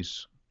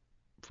 Anthony's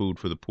Food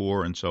for the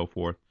Poor, and so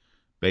forth,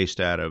 based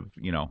out of,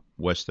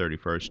 West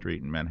 31st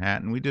Street in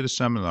Manhattan. We did a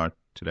seminar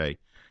today.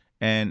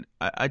 And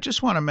I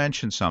just want to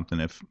mention something.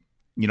 If,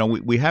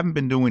 we haven't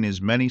been doing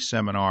as many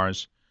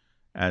seminars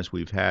as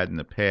we've had in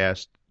the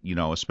past,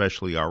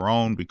 especially our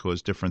own,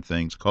 because different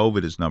things.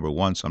 COVID is number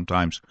one.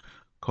 Sometimes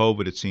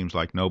COVID, it seems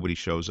like nobody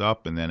shows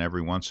up, and then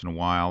every once in a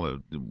while, a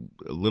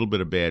little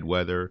bit of bad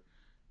weather,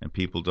 and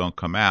people don't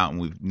come out. And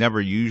we've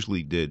never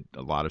usually did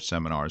a lot of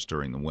seminars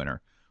during the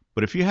winter.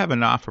 But if you have a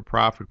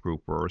not-for-profit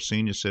group or a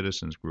senior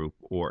citizens group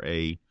or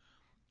a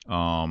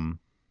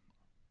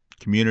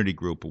community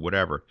group or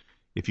whatever,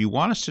 if you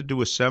want us to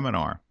do a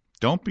seminar,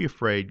 don't be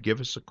afraid. Give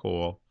us a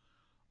call.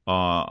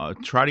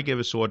 Try to give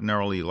us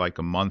ordinarily like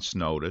a month's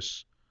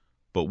notice,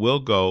 but we'll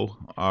go.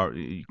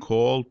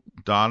 Call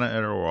Donna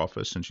at her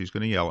office, and she's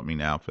going to yell at me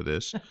now for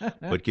this,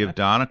 but give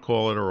Donna a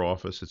call at her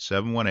office at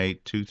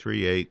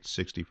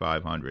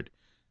 718-238-6500,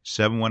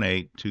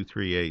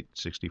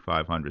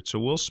 718-238-6500. So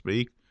we'll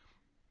speak.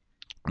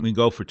 We can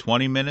go for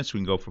 20 minutes.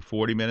 We can go for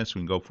 40 minutes. We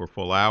can go for a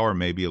full hour,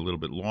 maybe a little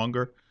bit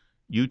longer.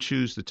 You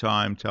choose the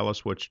time, tell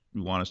us what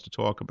you want us to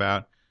talk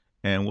about,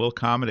 and we'll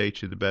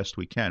accommodate you the best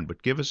we can.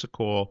 But give us a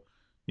call.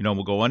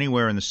 We'll go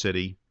anywhere in the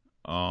city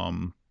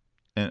and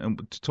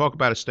to talk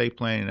about estate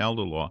planning and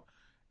elder law.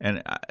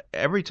 And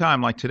every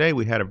time, like today,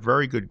 we had a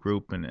very good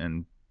group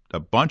and a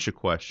bunch of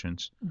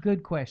questions.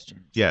 Good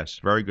questions. Yes,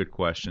 very good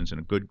questions and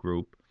a good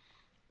group.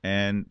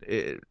 And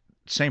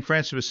St.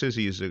 Francis of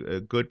Assisi is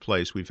a good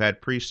place. We've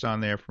had priests on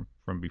there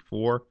from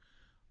before,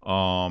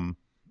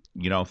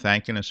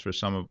 thanking us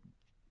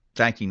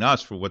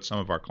for what some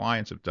of our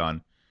clients have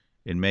done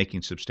in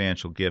making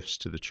substantial gifts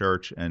to the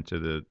church and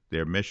to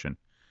their mission.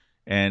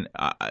 And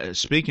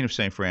speaking of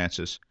St.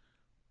 Francis,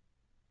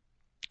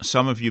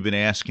 some of you have been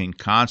asking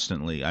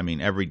constantly. I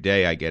mean, every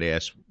day I get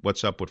asked,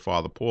 what's up with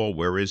Father Paul?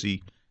 Where is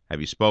he? Have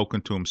you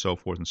spoken to him? So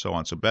forth and so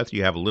on. So, Beth,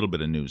 you have a little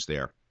bit of news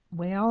there.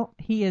 Well,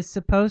 he is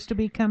supposed to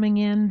be coming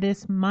in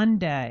this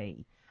Monday.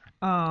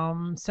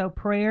 So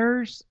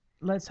prayers.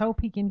 Let's hope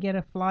he can get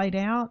a flight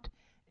out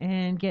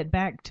and get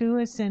back to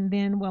us, and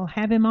then we'll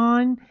have him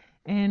on,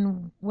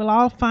 and we'll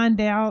all find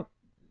out.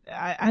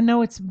 I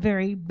know it's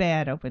very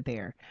bad over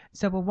there,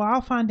 so we'll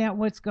all find out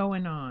what's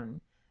going on.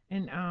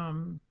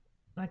 And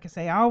like I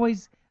say,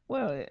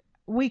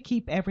 we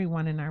keep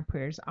everyone in our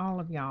prayers, all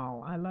of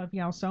y'all. I love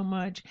y'all so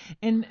much.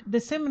 And the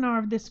seminar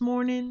of this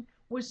morning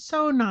was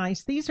so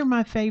nice. These are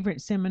my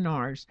favorite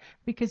seminars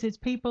because it's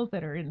people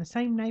that are in the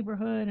same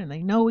neighborhood and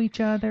they know each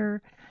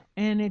other,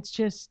 and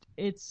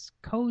it's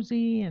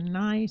cozy and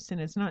nice,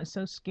 and it's not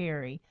so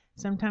scary.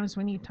 Sometimes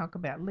when you talk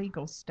about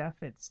legal stuff,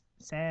 it's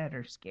sad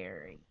or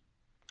scary.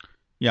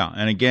 Yeah,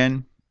 and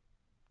again,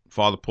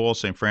 Father Paul,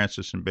 St.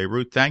 Francis in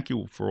Beirut, thank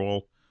you for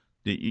all.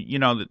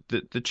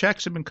 The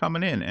checks have been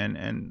coming in,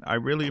 and I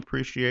really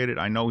appreciate it.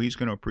 I know he's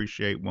going to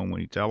appreciate when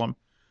we tell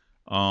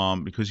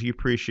him, because he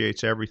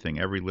appreciates everything,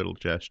 every little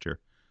gesture.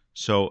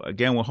 So,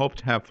 again, we'll hope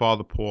to have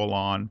Father Paul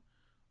on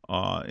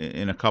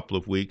in a couple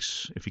of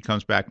weeks. If he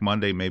comes back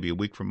Monday, maybe a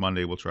week from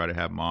Monday, we'll try to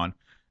have him on.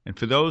 And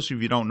for those of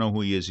you who don't know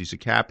who he is, he's a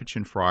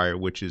Capuchin friar,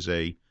 which is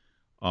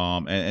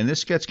and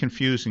this gets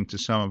confusing to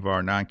some of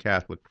our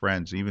non-Catholic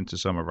friends, even to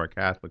some of our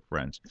Catholic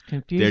friends.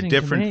 They're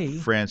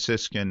different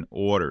Franciscan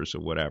orders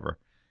or whatever.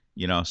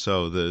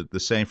 So the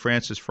St.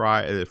 Francis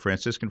the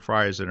Franciscan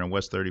friars that are on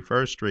West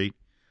 31st Street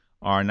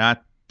are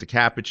not the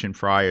Capuchin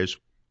friars.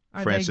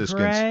 Are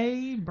Franciscans.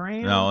 They gray,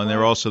 brown? No, and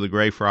they're also the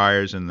Gray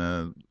Friars and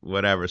the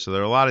whatever. So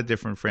there are a lot of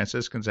different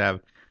Franciscans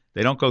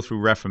they don't go through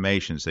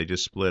reformations. They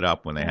just split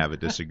up when they have a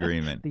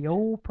disagreement. The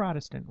old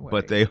Protestant way.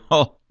 But they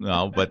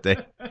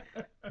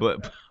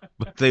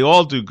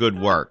all do good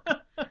work.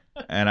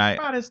 And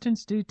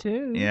Protestants do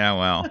too. Yeah,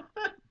 well,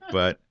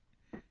 but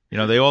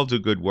they all do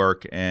good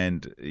work.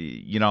 And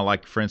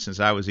like for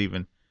instance, I was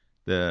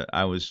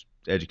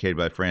educated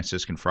by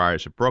Franciscan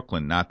friars of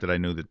Brooklyn. Not that I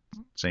knew that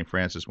St.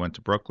 Francis went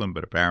to Brooklyn,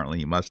 but apparently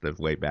he must have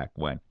way back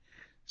when.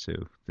 So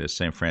the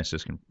St.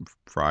 Franciscan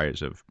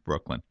friars of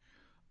Brooklyn.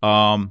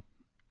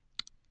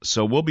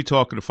 So we'll be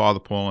talking to Father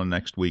Paul in the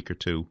next week or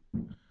two,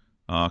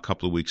 a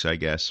couple of weeks, I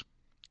guess.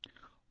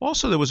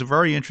 Also, there was a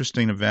very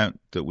interesting event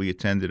that we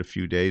attended a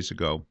few days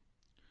ago.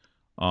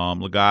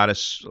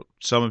 Legatus,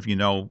 some of you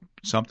know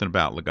something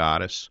about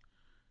Legatus,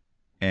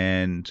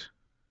 and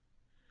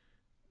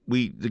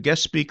the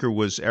guest speaker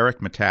was Eric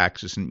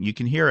Metaxas, and you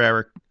can hear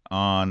Eric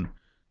on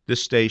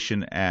this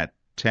station at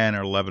 10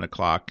 or 11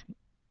 o'clock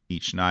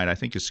each night. I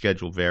think his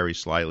schedule varies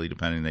slightly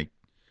depending, they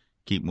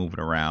keep moving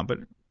around, but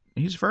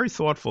he's a very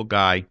thoughtful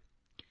guy,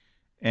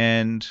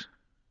 and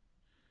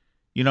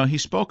he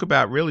spoke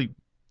about really,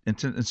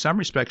 in some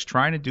respects,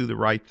 trying to do the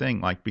right thing,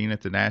 like being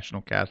at the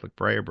National Catholic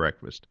Prayer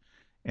Breakfast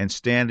and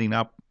standing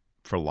up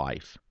for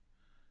life.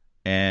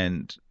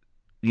 And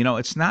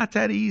it's not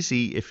that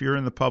easy if you're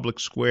in the public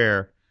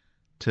square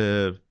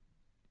to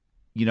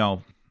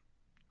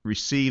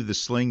receive the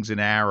slings and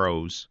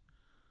arrows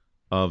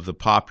of the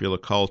popular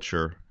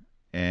culture,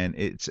 and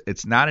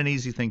it's not an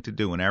easy thing to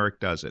do, and Eric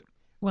does it.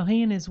 Well,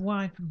 he and his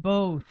wife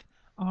both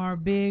are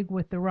big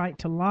with the right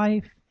to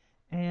life,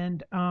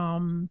 and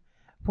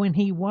when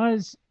he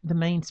was the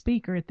main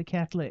speaker at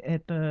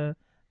the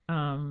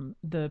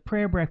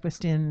prayer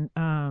breakfast in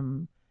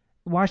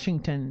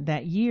Washington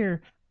that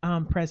year,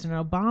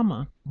 President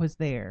Obama was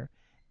there,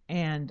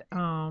 and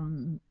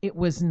it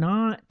was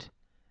not,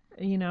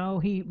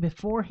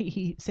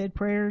 he said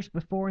prayers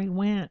before he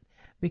went,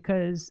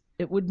 because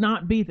it would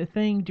not be the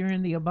thing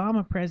during the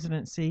Obama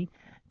presidency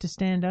to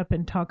stand up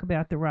and talk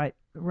about the right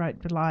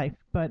to life,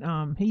 but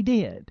he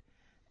did.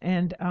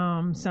 And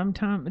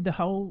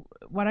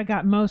what I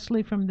got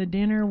mostly from the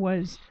dinner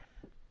was,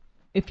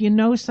 if you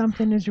know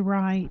something is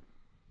right,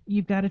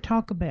 you've got to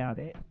talk about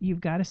it.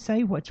 You've got to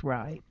say what's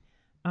right.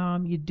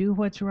 You do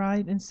what's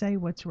right and say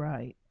what's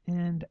right.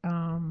 And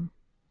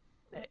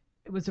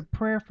it was a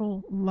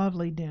prayerful,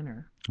 lovely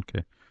dinner.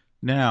 Okay.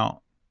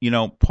 Now,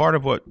 part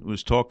of what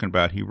was talking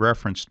about, he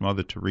referenced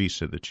Mother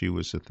Teresa, that she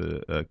was at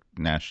the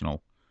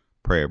National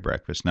Prayer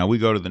Breakfast. Now, we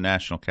go to the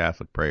National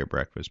Catholic Prayer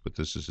Breakfast, but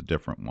this is a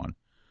different one.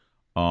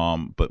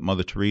 But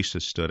Mother Teresa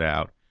stood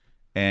out.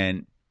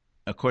 And,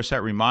 of course,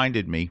 that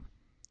reminded me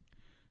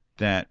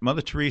that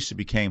Mother Teresa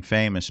became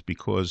famous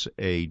because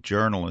a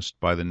journalist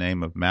by the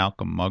name of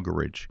Malcolm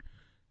Muggeridge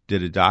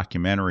did a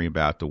documentary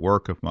about the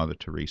work of Mother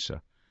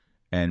Teresa.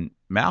 And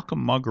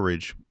Malcolm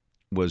Muggeridge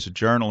was a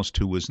journalist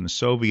who was in the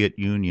Soviet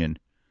Union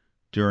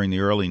during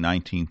the early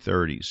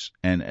 1930s.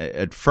 And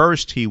at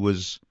first he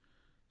was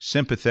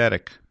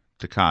sympathetic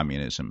to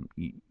communism.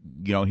 He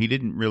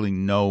didn't really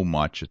know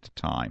much at the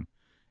time.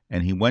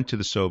 And he went to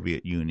the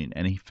Soviet Union,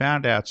 and he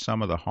found out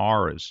some of the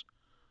horrors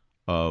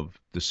of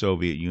the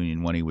Soviet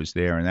Union when he was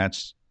there, and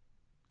that's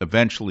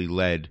eventually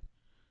led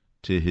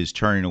to his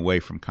turning away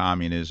from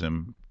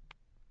communism,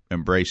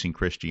 embracing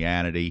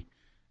Christianity,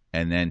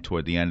 and then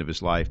toward the end of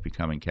his life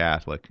becoming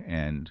Catholic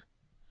and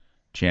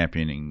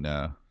championing,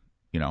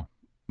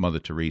 Mother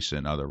Teresa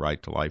and other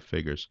right-to-life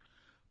figures.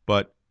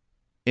 But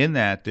in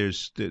that,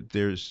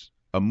 there's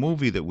a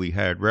movie that we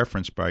had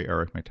referenced by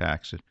Eric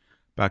Metaxas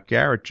about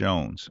Garrett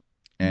Jones.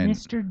 And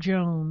Mr.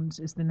 Jones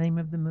is the name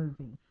of the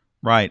movie.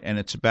 Right, and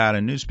it's about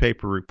a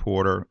newspaper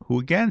reporter who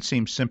again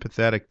seems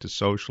sympathetic to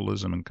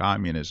socialism and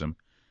communism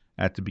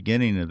at the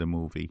beginning of the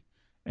movie.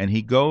 And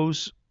he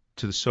goes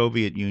to the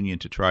Soviet Union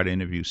to try to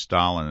interview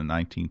Stalin in the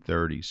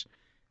 1930s.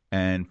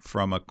 And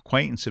from an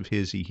acquaintance of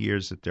his, he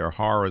hears that there are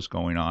horrors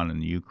going on in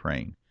the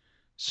Ukraine.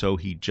 So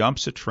he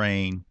jumps a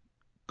train,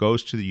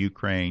 goes to the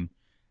Ukraine,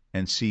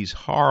 and sees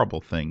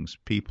horrible things.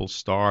 People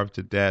starved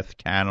to death,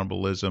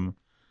 cannibalism.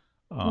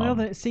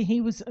 He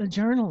was a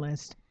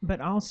journalist,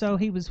 but also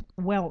he was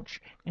Welsh,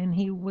 and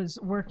he was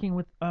working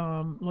with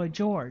Lloyd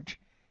George.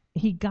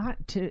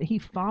 He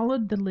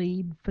followed the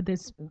lead for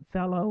this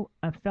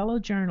fellow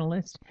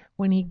journalist.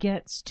 When he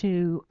gets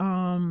to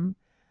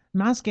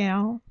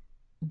Moscow,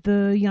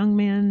 the young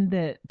man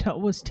that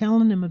was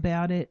telling him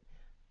about it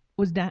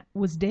was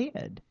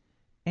dead,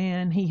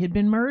 and he had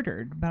been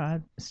murdered by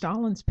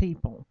Stalin's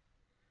people.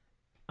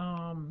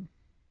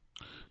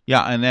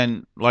 Yeah, and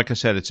then, like I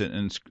said, it's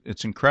an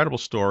incredible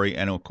story,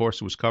 and of course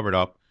it was covered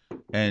up.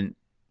 And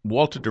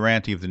Walter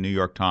Duranty of the New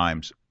York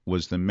Times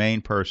was the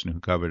main person who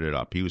covered it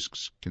up. He was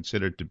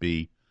considered to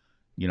be,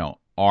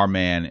 our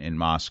man in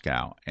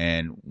Moscow.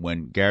 And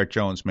when Garrett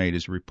Jones made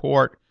his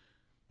report,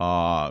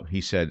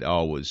 he said,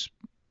 it was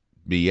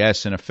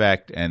BS in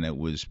effect, and it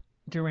was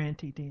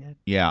Duranty did.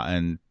 Yeah,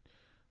 and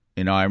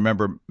I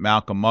remember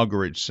Malcolm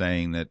Muggeridge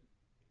saying that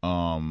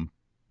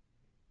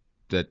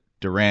that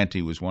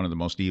Duranty was one of the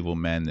most evil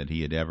men that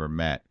he had ever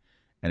met.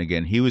 And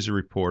again, he was a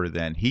reporter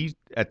then. He,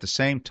 at the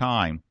same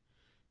time,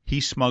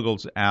 he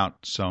smuggled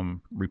out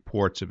some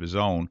reports of his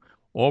own.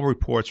 All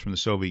reports from the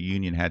Soviet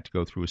Union had to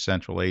go through a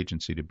central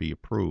agency to be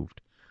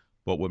approved.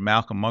 But what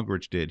Malcolm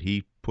Muggeridge did,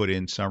 he put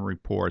in some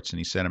reports and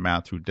he sent them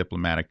out through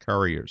diplomatic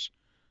couriers,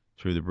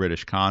 through the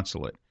British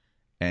consulate.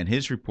 And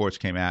his reports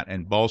came out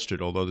and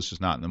bolstered, although this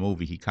is not in the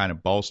movie, he kind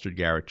of bolstered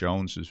Garrett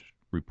Jones's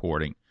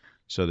reporting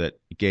so that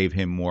it gave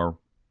him more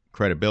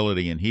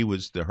credibility. And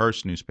the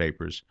Hearst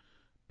newspapers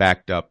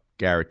backed up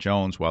Garrett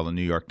Jones, while the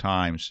New York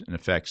Times, in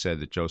effect, said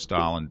that Joe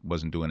Stalin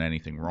wasn't doing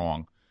anything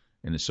wrong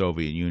in the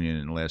Soviet Union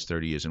in the last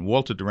 30 years. And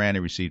Walter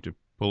Duranty received a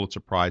Pulitzer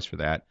Prize for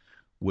that,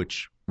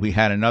 which we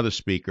had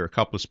a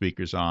couple of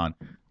speakers on,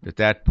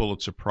 that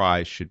Pulitzer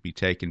Prize should be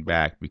taken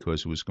back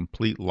because it was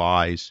complete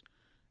lies.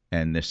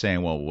 And they're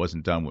saying, well, it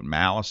wasn't done with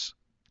malice.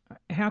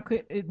 How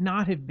could it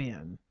not have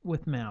been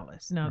with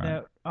malice? No, Right.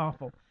 That's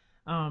awful.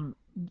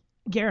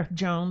 Gareth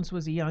Jones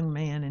was a young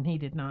man, and he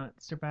did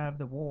not survive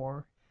the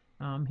war.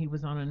 He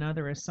was on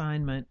another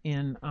assignment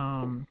in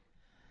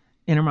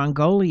Inner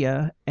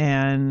Mongolia,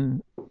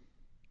 and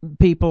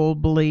people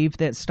believe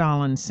that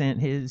Stalin sent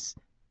his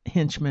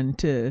henchmen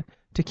to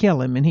kill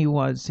him, and he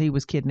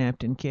was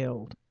kidnapped and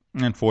killed.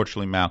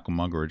 Unfortunately, Malcolm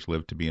Muggeridge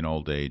lived to be an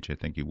old age. I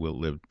think he will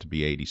live to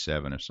be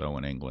 87 or so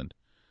in England.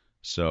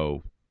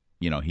 So,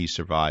 he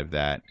survived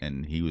that,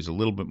 and he was a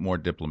little bit more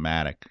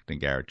diplomatic than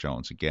Garrett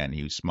Jones. Again,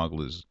 he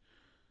smuggled his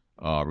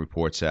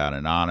reports out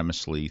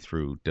anonymously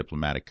through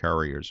diplomatic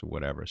couriers or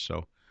whatever.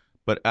 So,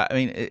 but I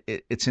mean,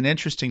 it's an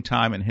interesting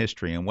time in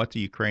history, and what the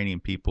Ukrainian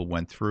people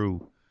went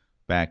through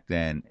back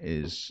then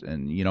is,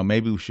 and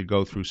maybe we should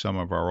go through some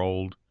of our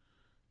old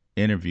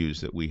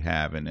interviews that we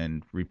have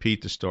and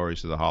repeat the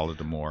stories of the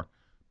Holodomor,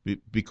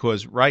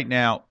 because right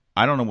now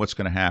I don't know what's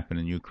going to happen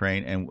in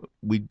Ukraine, and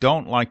we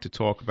don't like to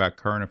talk about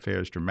current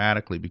affairs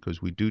dramatically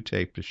because we do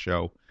tape the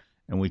show,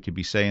 and we could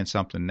be saying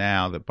something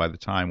now that by the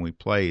time we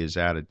play is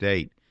out of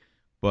date.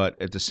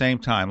 But at the same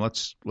time,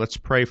 let's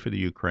pray for the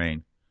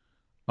Ukraine.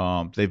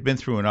 They've been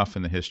through enough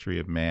in the history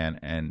of man,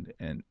 and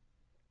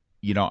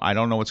I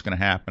don't know what's going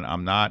to happen.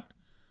 I'm not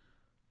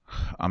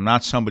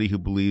somebody who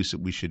believes that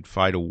we should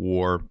fight a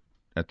war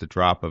at the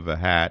drop of a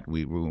hat.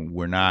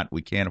 We're not.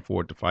 We can't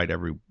afford to fight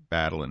every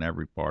battle in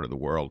every part of the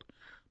world.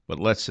 But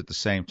let's, at the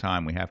same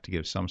time, we have to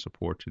give some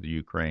support to the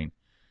Ukraine.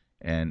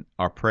 And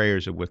our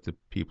prayers are with the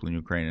people in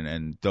Ukraine.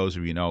 And those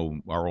of you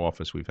know, our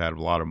office, we've had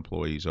a lot of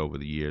employees over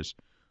the years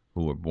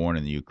who were born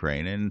in the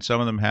Ukraine. And some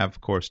of them have, of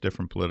course,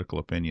 different political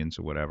opinions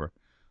or whatever.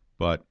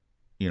 But,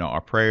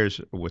 our prayers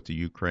are with the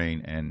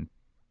Ukraine. And,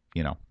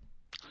 I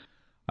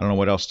don't know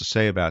what else to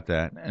say about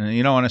that.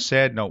 And, on a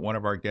sad note, one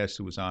of our guests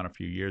who was on a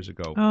few years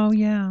ago. Oh,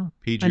 yeah.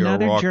 P.G.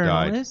 Another O'Rourke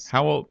journalist. died.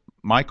 How old,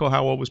 Michael,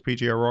 how old was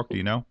P.G. O'Rourke? Do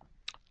you know?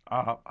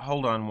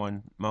 Hold on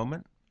one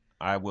moment.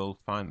 I will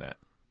find that.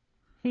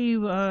 He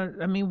was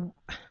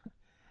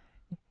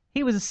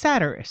a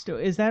satirist.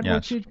 Is that Yes.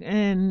 what you?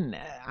 And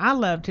I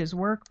loved his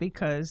work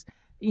because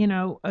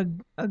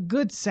a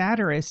good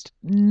satirist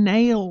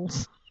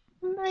nails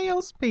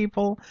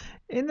people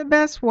in the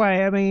best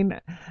way. I mean,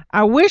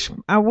 I wish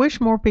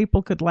more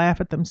people could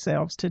laugh at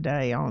themselves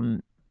today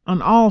on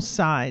all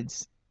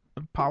sides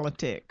of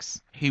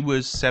politics. He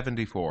was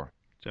 74.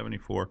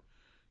 74.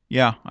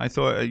 Yeah, I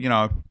thought,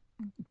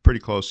 pretty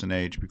close in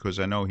age because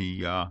I know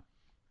he kind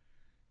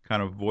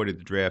of avoided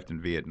the draft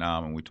in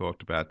Vietnam, and we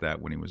talked about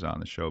that when he was on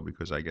the show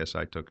because I guess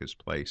I took his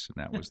place,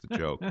 and that was the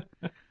joke.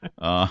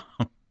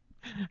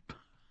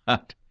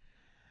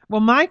 Well,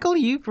 Michael,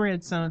 you've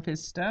read some of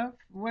his stuff.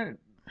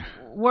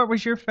 What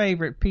was your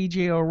favorite,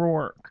 P.J.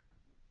 O'Rourke?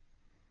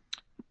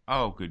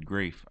 Oh, good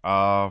grief.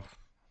 Well,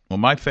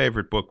 my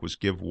favorite book was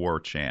Give War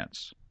a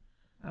Chance.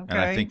 Okay. And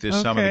I think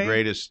there's some of the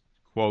greatest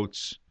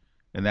quotes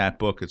in that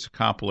book. It's a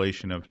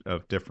compilation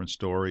of different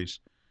stories.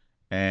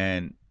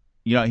 And,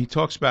 he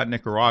talks about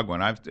Nicaragua.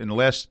 And in the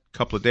last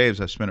couple of days,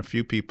 I've talked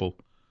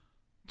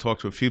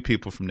to a few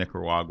people from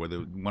Nicaragua.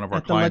 One of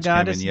our clients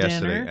came in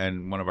yesterday,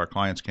 and one of our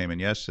clients came in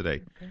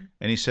yesterday. Okay.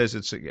 And he says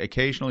it's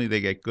occasionally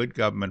they get good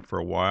government for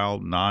a while,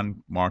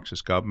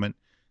 non-Marxist government.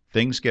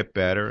 Things get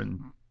better, and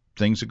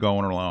things are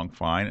going along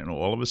fine. And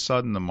all of a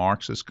sudden, the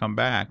Marxists come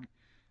back,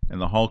 and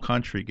the whole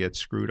country gets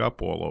screwed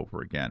up all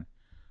over again.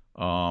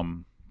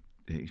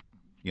 He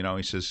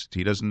says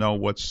he doesn't know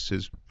what's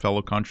his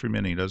fellow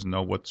countrymen. He doesn't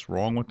know what's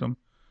wrong with them,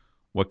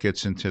 what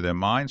gets into their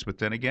minds. But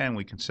then again,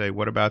 we can say,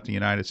 what about the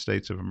United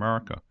States of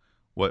America?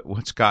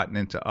 What's gotten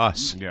into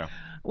us? Yeah.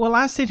 Well,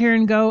 I sit here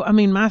and go,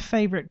 my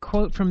favorite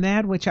quote from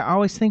that, which I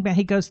always think about,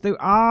 he goes through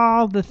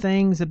all the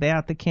things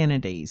about the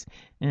Kennedys.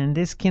 And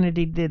this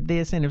Kennedy did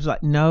this, and it was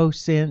like no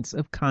sense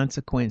of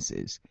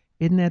consequences.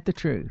 Isn't that the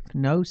truth?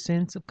 No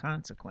sense of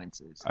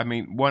consequences.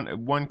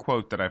 One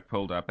quote that I've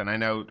pulled up, and I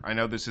know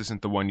this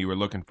isn't the one you were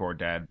looking for,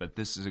 Dad, but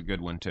this is a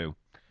good one too.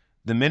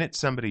 The minute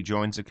somebody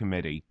joins a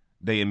committee,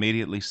 they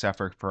immediately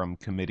suffer from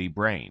committee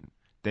brain.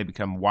 They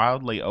become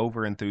wildly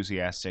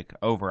over-enthusiastic,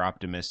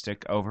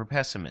 over-optimistic,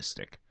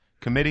 over-pessimistic.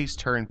 Committees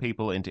turn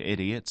people into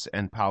idiots,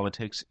 and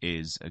politics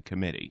is a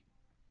committee.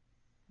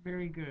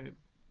 Very good.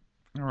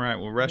 All right.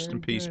 Well, rest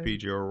in peace,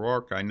 P.J.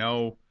 O'Rourke. I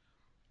know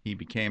he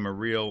became a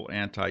real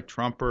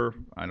anti-Trumper.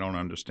 I don't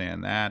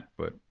understand that,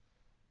 but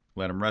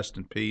let him rest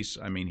in peace.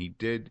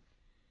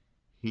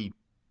 He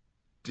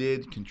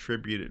did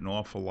contribute an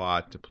awful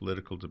lot to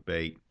political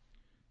debate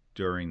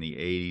during the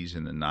 80s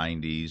and the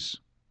 90s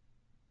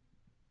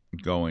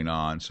going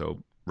on.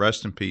 So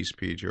rest in peace,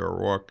 P.J.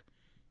 O'Rourke.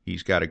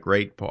 He's got a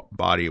great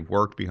body of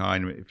work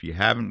behind him. If you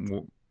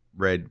haven't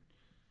read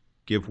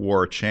Give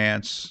War a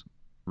Chance,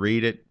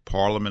 read it.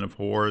 Parliament of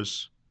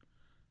Whores,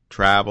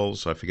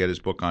 Travels. I forget his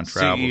book on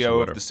travels.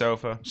 CEO of the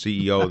Sofa.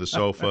 CEO of the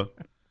Sofa.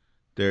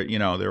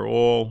 They're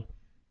all,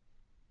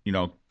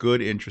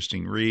 good,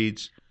 interesting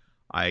reads.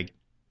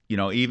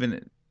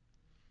 Even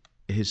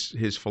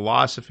his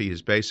philosophy,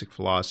 his basic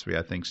philosophy,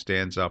 I think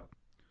stands up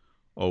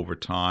over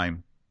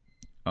time.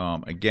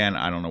 Again,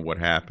 I don't know what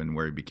happened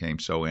where he became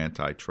so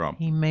anti-Trump.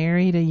 He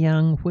married a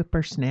young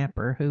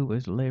whippersnapper who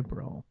was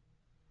liberal.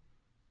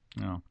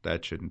 No,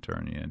 that shouldn't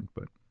turn you in,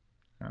 but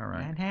all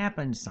right. That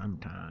happens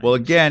sometimes. Well,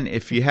 again,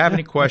 if you have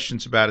any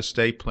questions about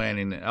estate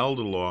planning and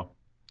elder law,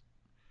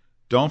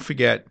 don't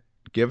forget,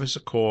 give us a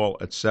call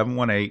at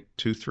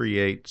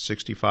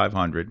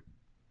 718-238-6500,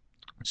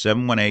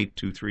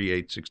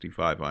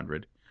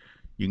 718-238-6500.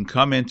 You can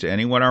come into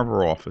any one of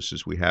our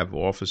offices. We have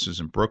offices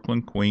in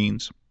Brooklyn,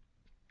 Queens,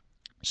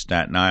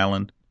 Staten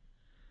Island,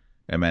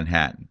 and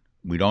Manhattan.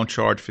 We don't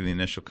charge for the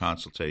initial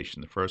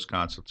consultation. The first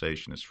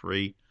consultation is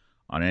free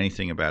on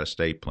anything about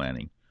estate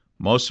planning.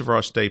 Most of our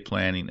estate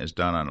planning is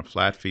done on a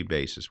flat fee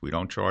basis. We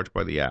don't charge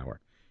by the hour.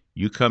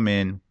 You come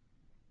in,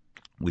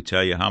 we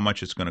tell you how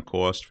much it's going to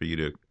cost for you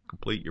to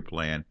complete your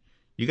plan.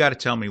 You got to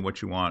tell me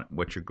what you want,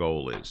 what your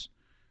goal is.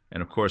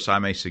 And, of course, I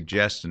may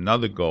suggest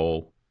another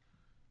goal,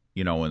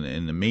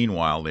 in the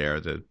meanwhile there,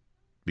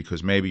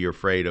 because maybe you're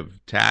afraid of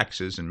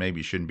taxes, and maybe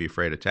you shouldn't be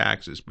afraid of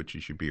taxes, but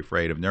you should be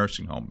afraid of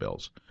nursing home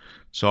bills.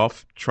 So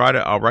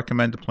I'll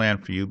recommend a plan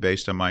for you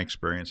based on my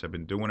experience. I've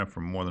been doing it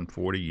for more than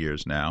 40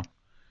 years now.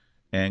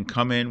 And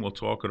come in, we'll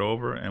talk it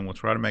over, and we'll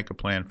try to make a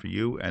plan for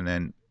you, and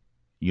then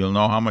you'll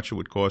know how much it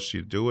would cost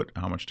you to do it,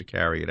 how much to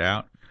carry it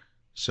out.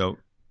 So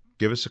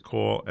give us a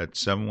call at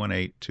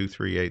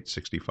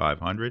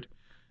 718-238-6500.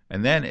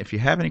 And then if you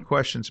have any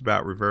questions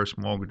about reverse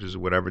mortgages or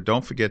whatever,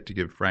 don't forget to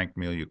give Frank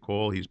Mealy a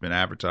call. He's been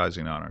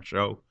advertising on our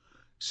show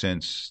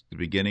since the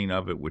beginning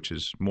of it, which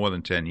is more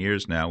than 10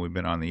 years now. We've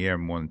been on the air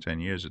more than 10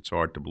 years. It's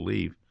hard to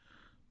believe,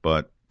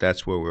 but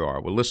that's where we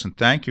are. Well, listen,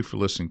 thank you for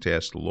listening to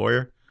Ask the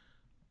Lawyer.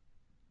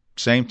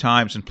 Same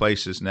times and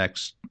places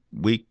next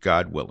week,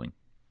 God willing.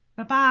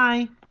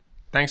 Bye-bye.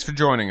 Thanks for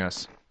joining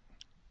us.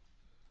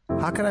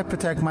 How can I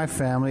protect my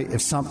family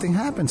if something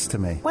happens to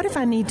me? What if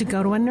I need to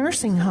go to a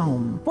nursing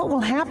home? What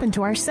will happen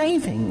to our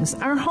savings,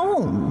 our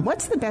home?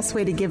 What's the best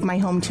way to give my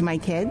home to my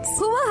kids?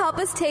 Who will help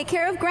us take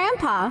care of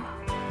Grandpa?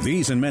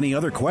 These and many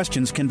other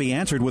questions can be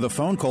answered with a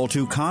phone call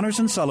to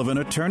Connors & Sullivan,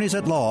 Attorneys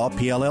at Law,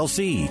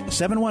 PLLC,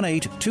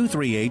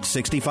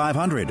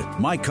 718-238-6500.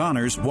 Mike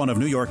Connors, one of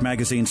New York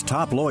Magazine's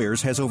top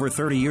lawyers, has over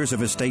 30 years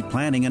of estate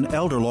planning and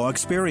elder law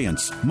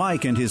experience.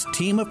 Mike and his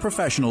team of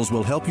professionals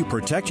will help you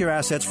protect your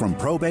assets from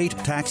probate,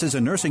 taxes,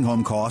 and nursing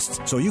home costs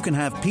so you can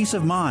have peace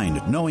of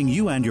mind knowing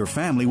you and your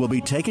family will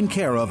be taken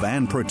care of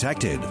and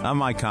protected. I'm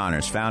Mike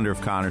Connors, founder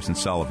of Connors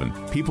 & Sullivan.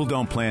 People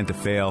don't plan to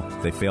fail,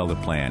 they fail to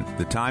plan.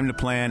 The time to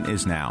plan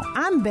is now.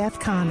 I'm Beth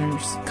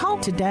Connors. Call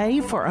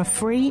today for a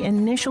free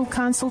initial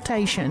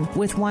consultation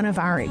with one of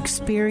our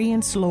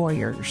experienced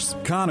lawyers.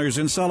 Connors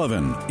 &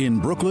 Sullivan in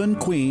Brooklyn,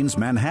 Queens,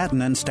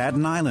 Manhattan, and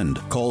Staten Island.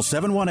 Call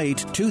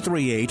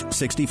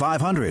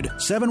 718-238-6500,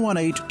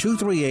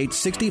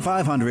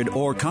 718-238-6500,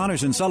 or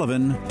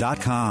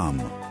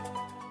ConnorsandSullivan.com.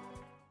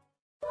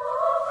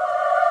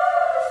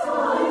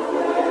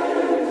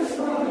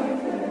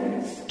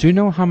 Do you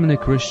know how many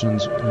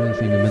Christians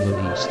live in the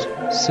Middle East?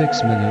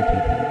 6 million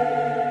people.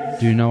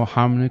 Do you know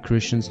how many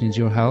Christians need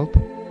your help?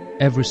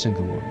 Every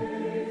single one.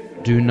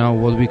 Do you know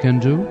what we can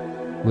do?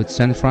 With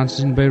St. Francis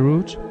in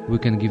Beirut, we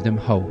can give them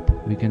hope.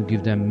 We can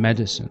give them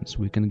medicines.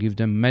 We can give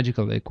them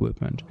medical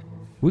equipment.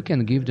 We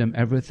can give them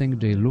everything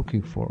they're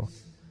looking for.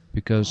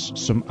 Because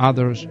some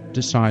others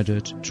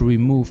decided to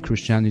remove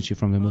Christianity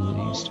from the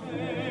Middle East.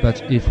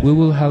 But if we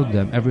will help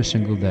them every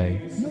single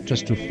day, not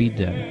just to feed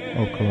them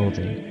or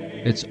clothing,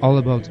 it's all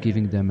about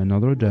giving them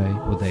another day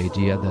with the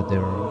idea that they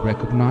are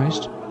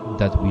recognized,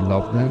 that we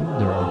love them,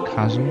 they're our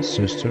cousins,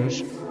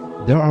 sisters,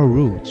 they're our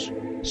roots.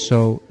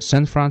 So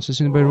St. Francis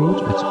in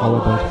Beirut, it's all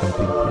about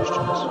helping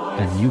Christians,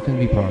 and you can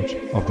be part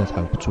of that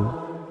help too.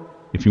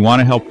 If you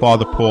want to help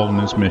Father Paul in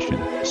his mission,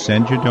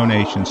 send your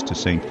donations to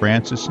St.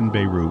 Francis in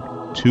Beirut,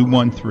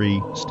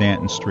 213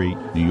 Stanton Street,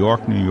 New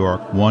York, New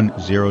York,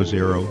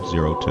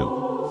 10002.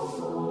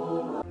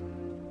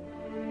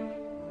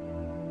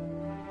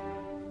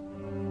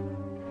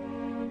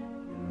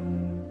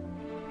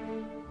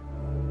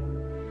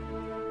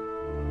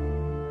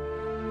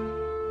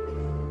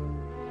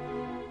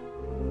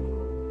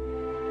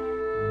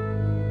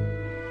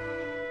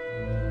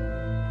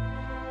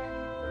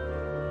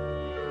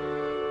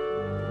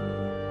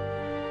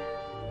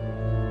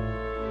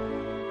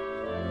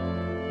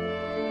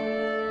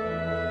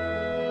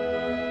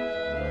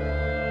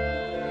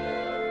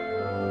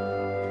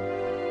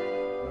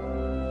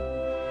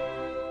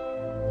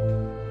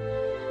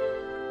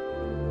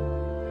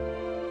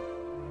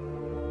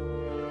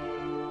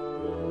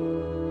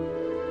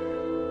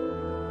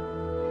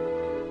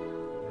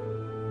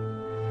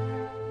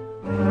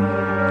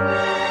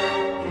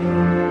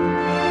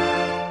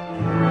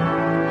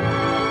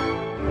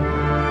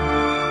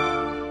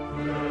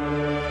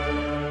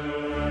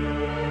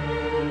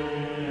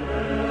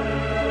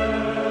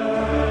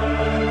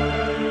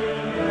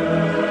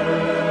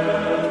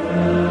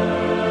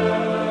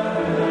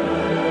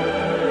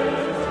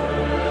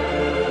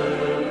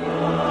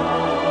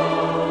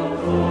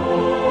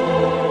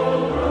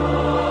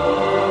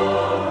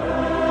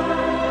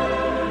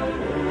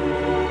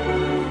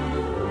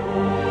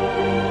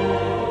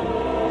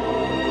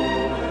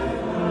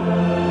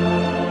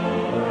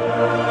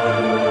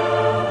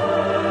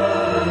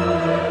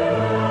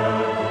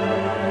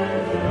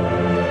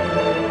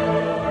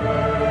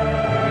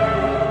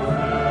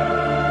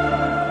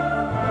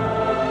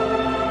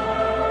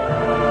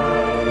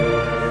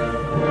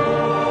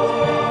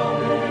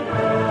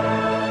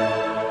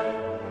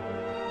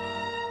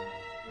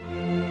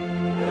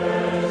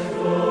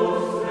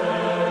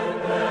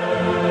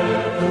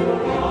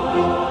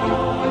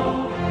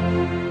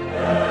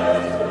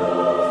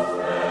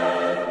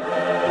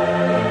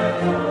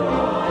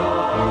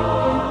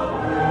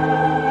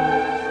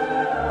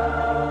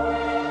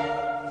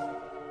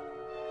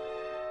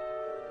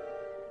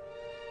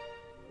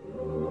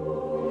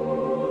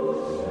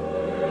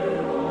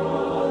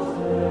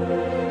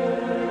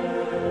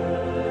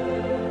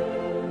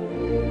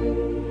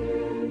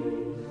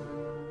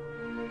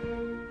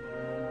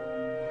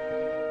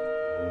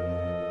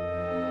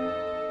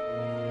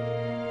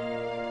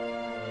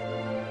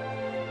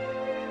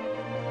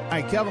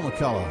 Hi, Kevin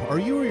McCullough. Are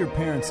you or your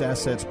parents'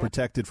 assets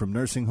protected from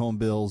nursing home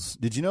bills?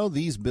 Did you know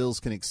these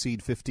bills can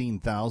exceed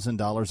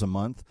 $15,000 a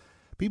month?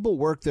 People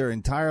work their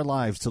entire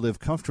lives to live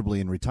comfortably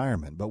in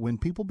retirement, but when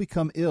people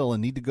become ill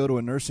and need to go to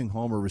a nursing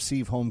home or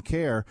receive home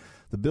care,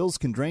 the bills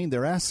can drain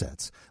their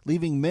assets,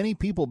 leaving many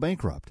people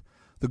bankrupt.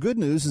 The good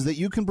news is that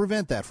you can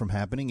prevent that from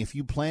happening if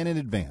you plan in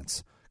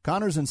advance.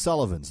 Connors &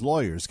 Sullivan's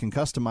lawyers can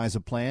customize a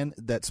plan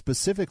that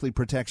specifically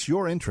protects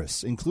your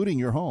interests, including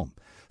your home.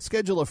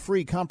 Schedule a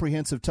free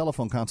comprehensive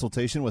telephone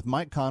consultation with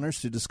Mike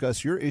Connors to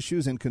discuss your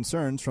issues and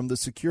concerns from the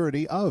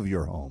security of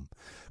your home.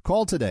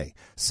 Call today,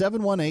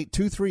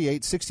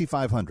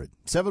 718-238-6500,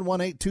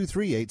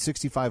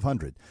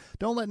 718-238-6500.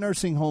 Don't let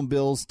nursing home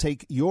bills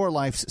take your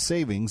life's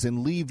savings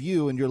and leave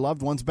you and your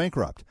loved ones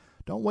bankrupt.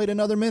 Don't wait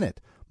another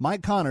minute.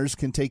 Mike Connors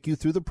can take you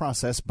through the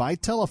process by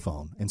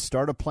telephone and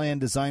start a plan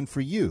designed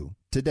for you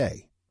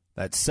today.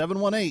 That's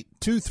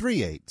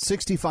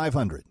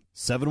 718-238-6500.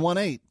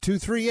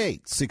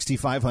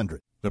 718-238-6500.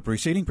 The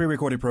preceding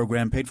pre-recorded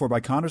program paid for by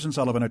Connors and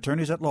Sullivan,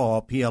 Attorneys at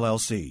Law,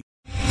 PLLC.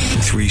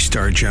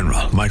 3-star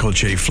General Michael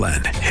J.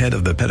 Flynn, head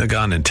of the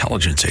Pentagon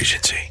Intelligence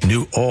Agency,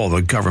 knew all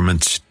the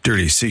government's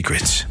dirty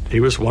secrets. He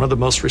was one of the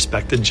most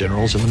respected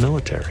generals in the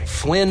military.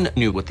 Flynn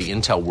knew what the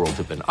intel world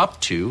had been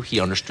up to. He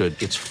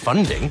understood its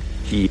funding.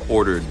 He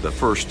ordered the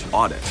first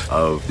audit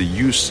of the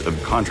use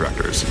of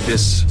contractors.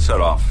 This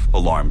set off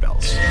alarm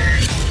bells.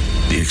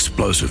 The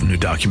explosive new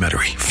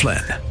documentary,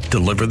 Flynn,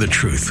 Deliver the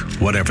Truth,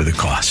 Whatever the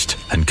Cost,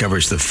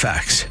 uncovers the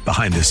facts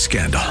behind this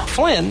scandal.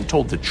 Flynn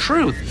told the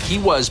truth. He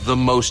was the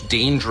most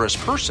dangerous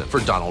person for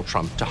Donald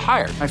Trump to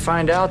hire. I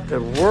find out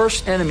the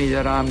worst enemy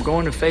that I'm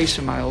going to face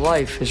in my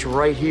life is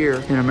right here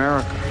in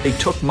America. They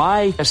took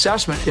my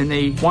assessment and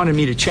they wanted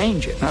me to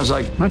change it. And I was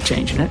like, I'm not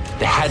changing it.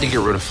 They had to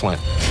get rid of Flynn.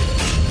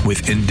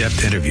 With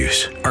in-depth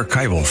interviews,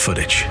 archival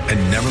footage,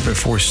 and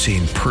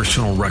never-before-seen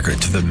personal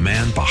records of the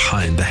man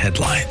behind the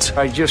headlines.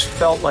 I just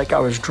felt like I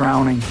was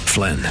drowning.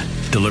 Flynn,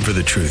 Deliver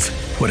the Truth,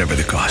 Whatever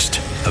the Cost.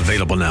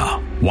 Available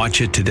now.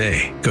 Watch it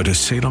today. Go to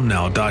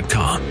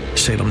salemnow.com.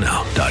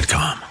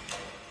 salemnow.com.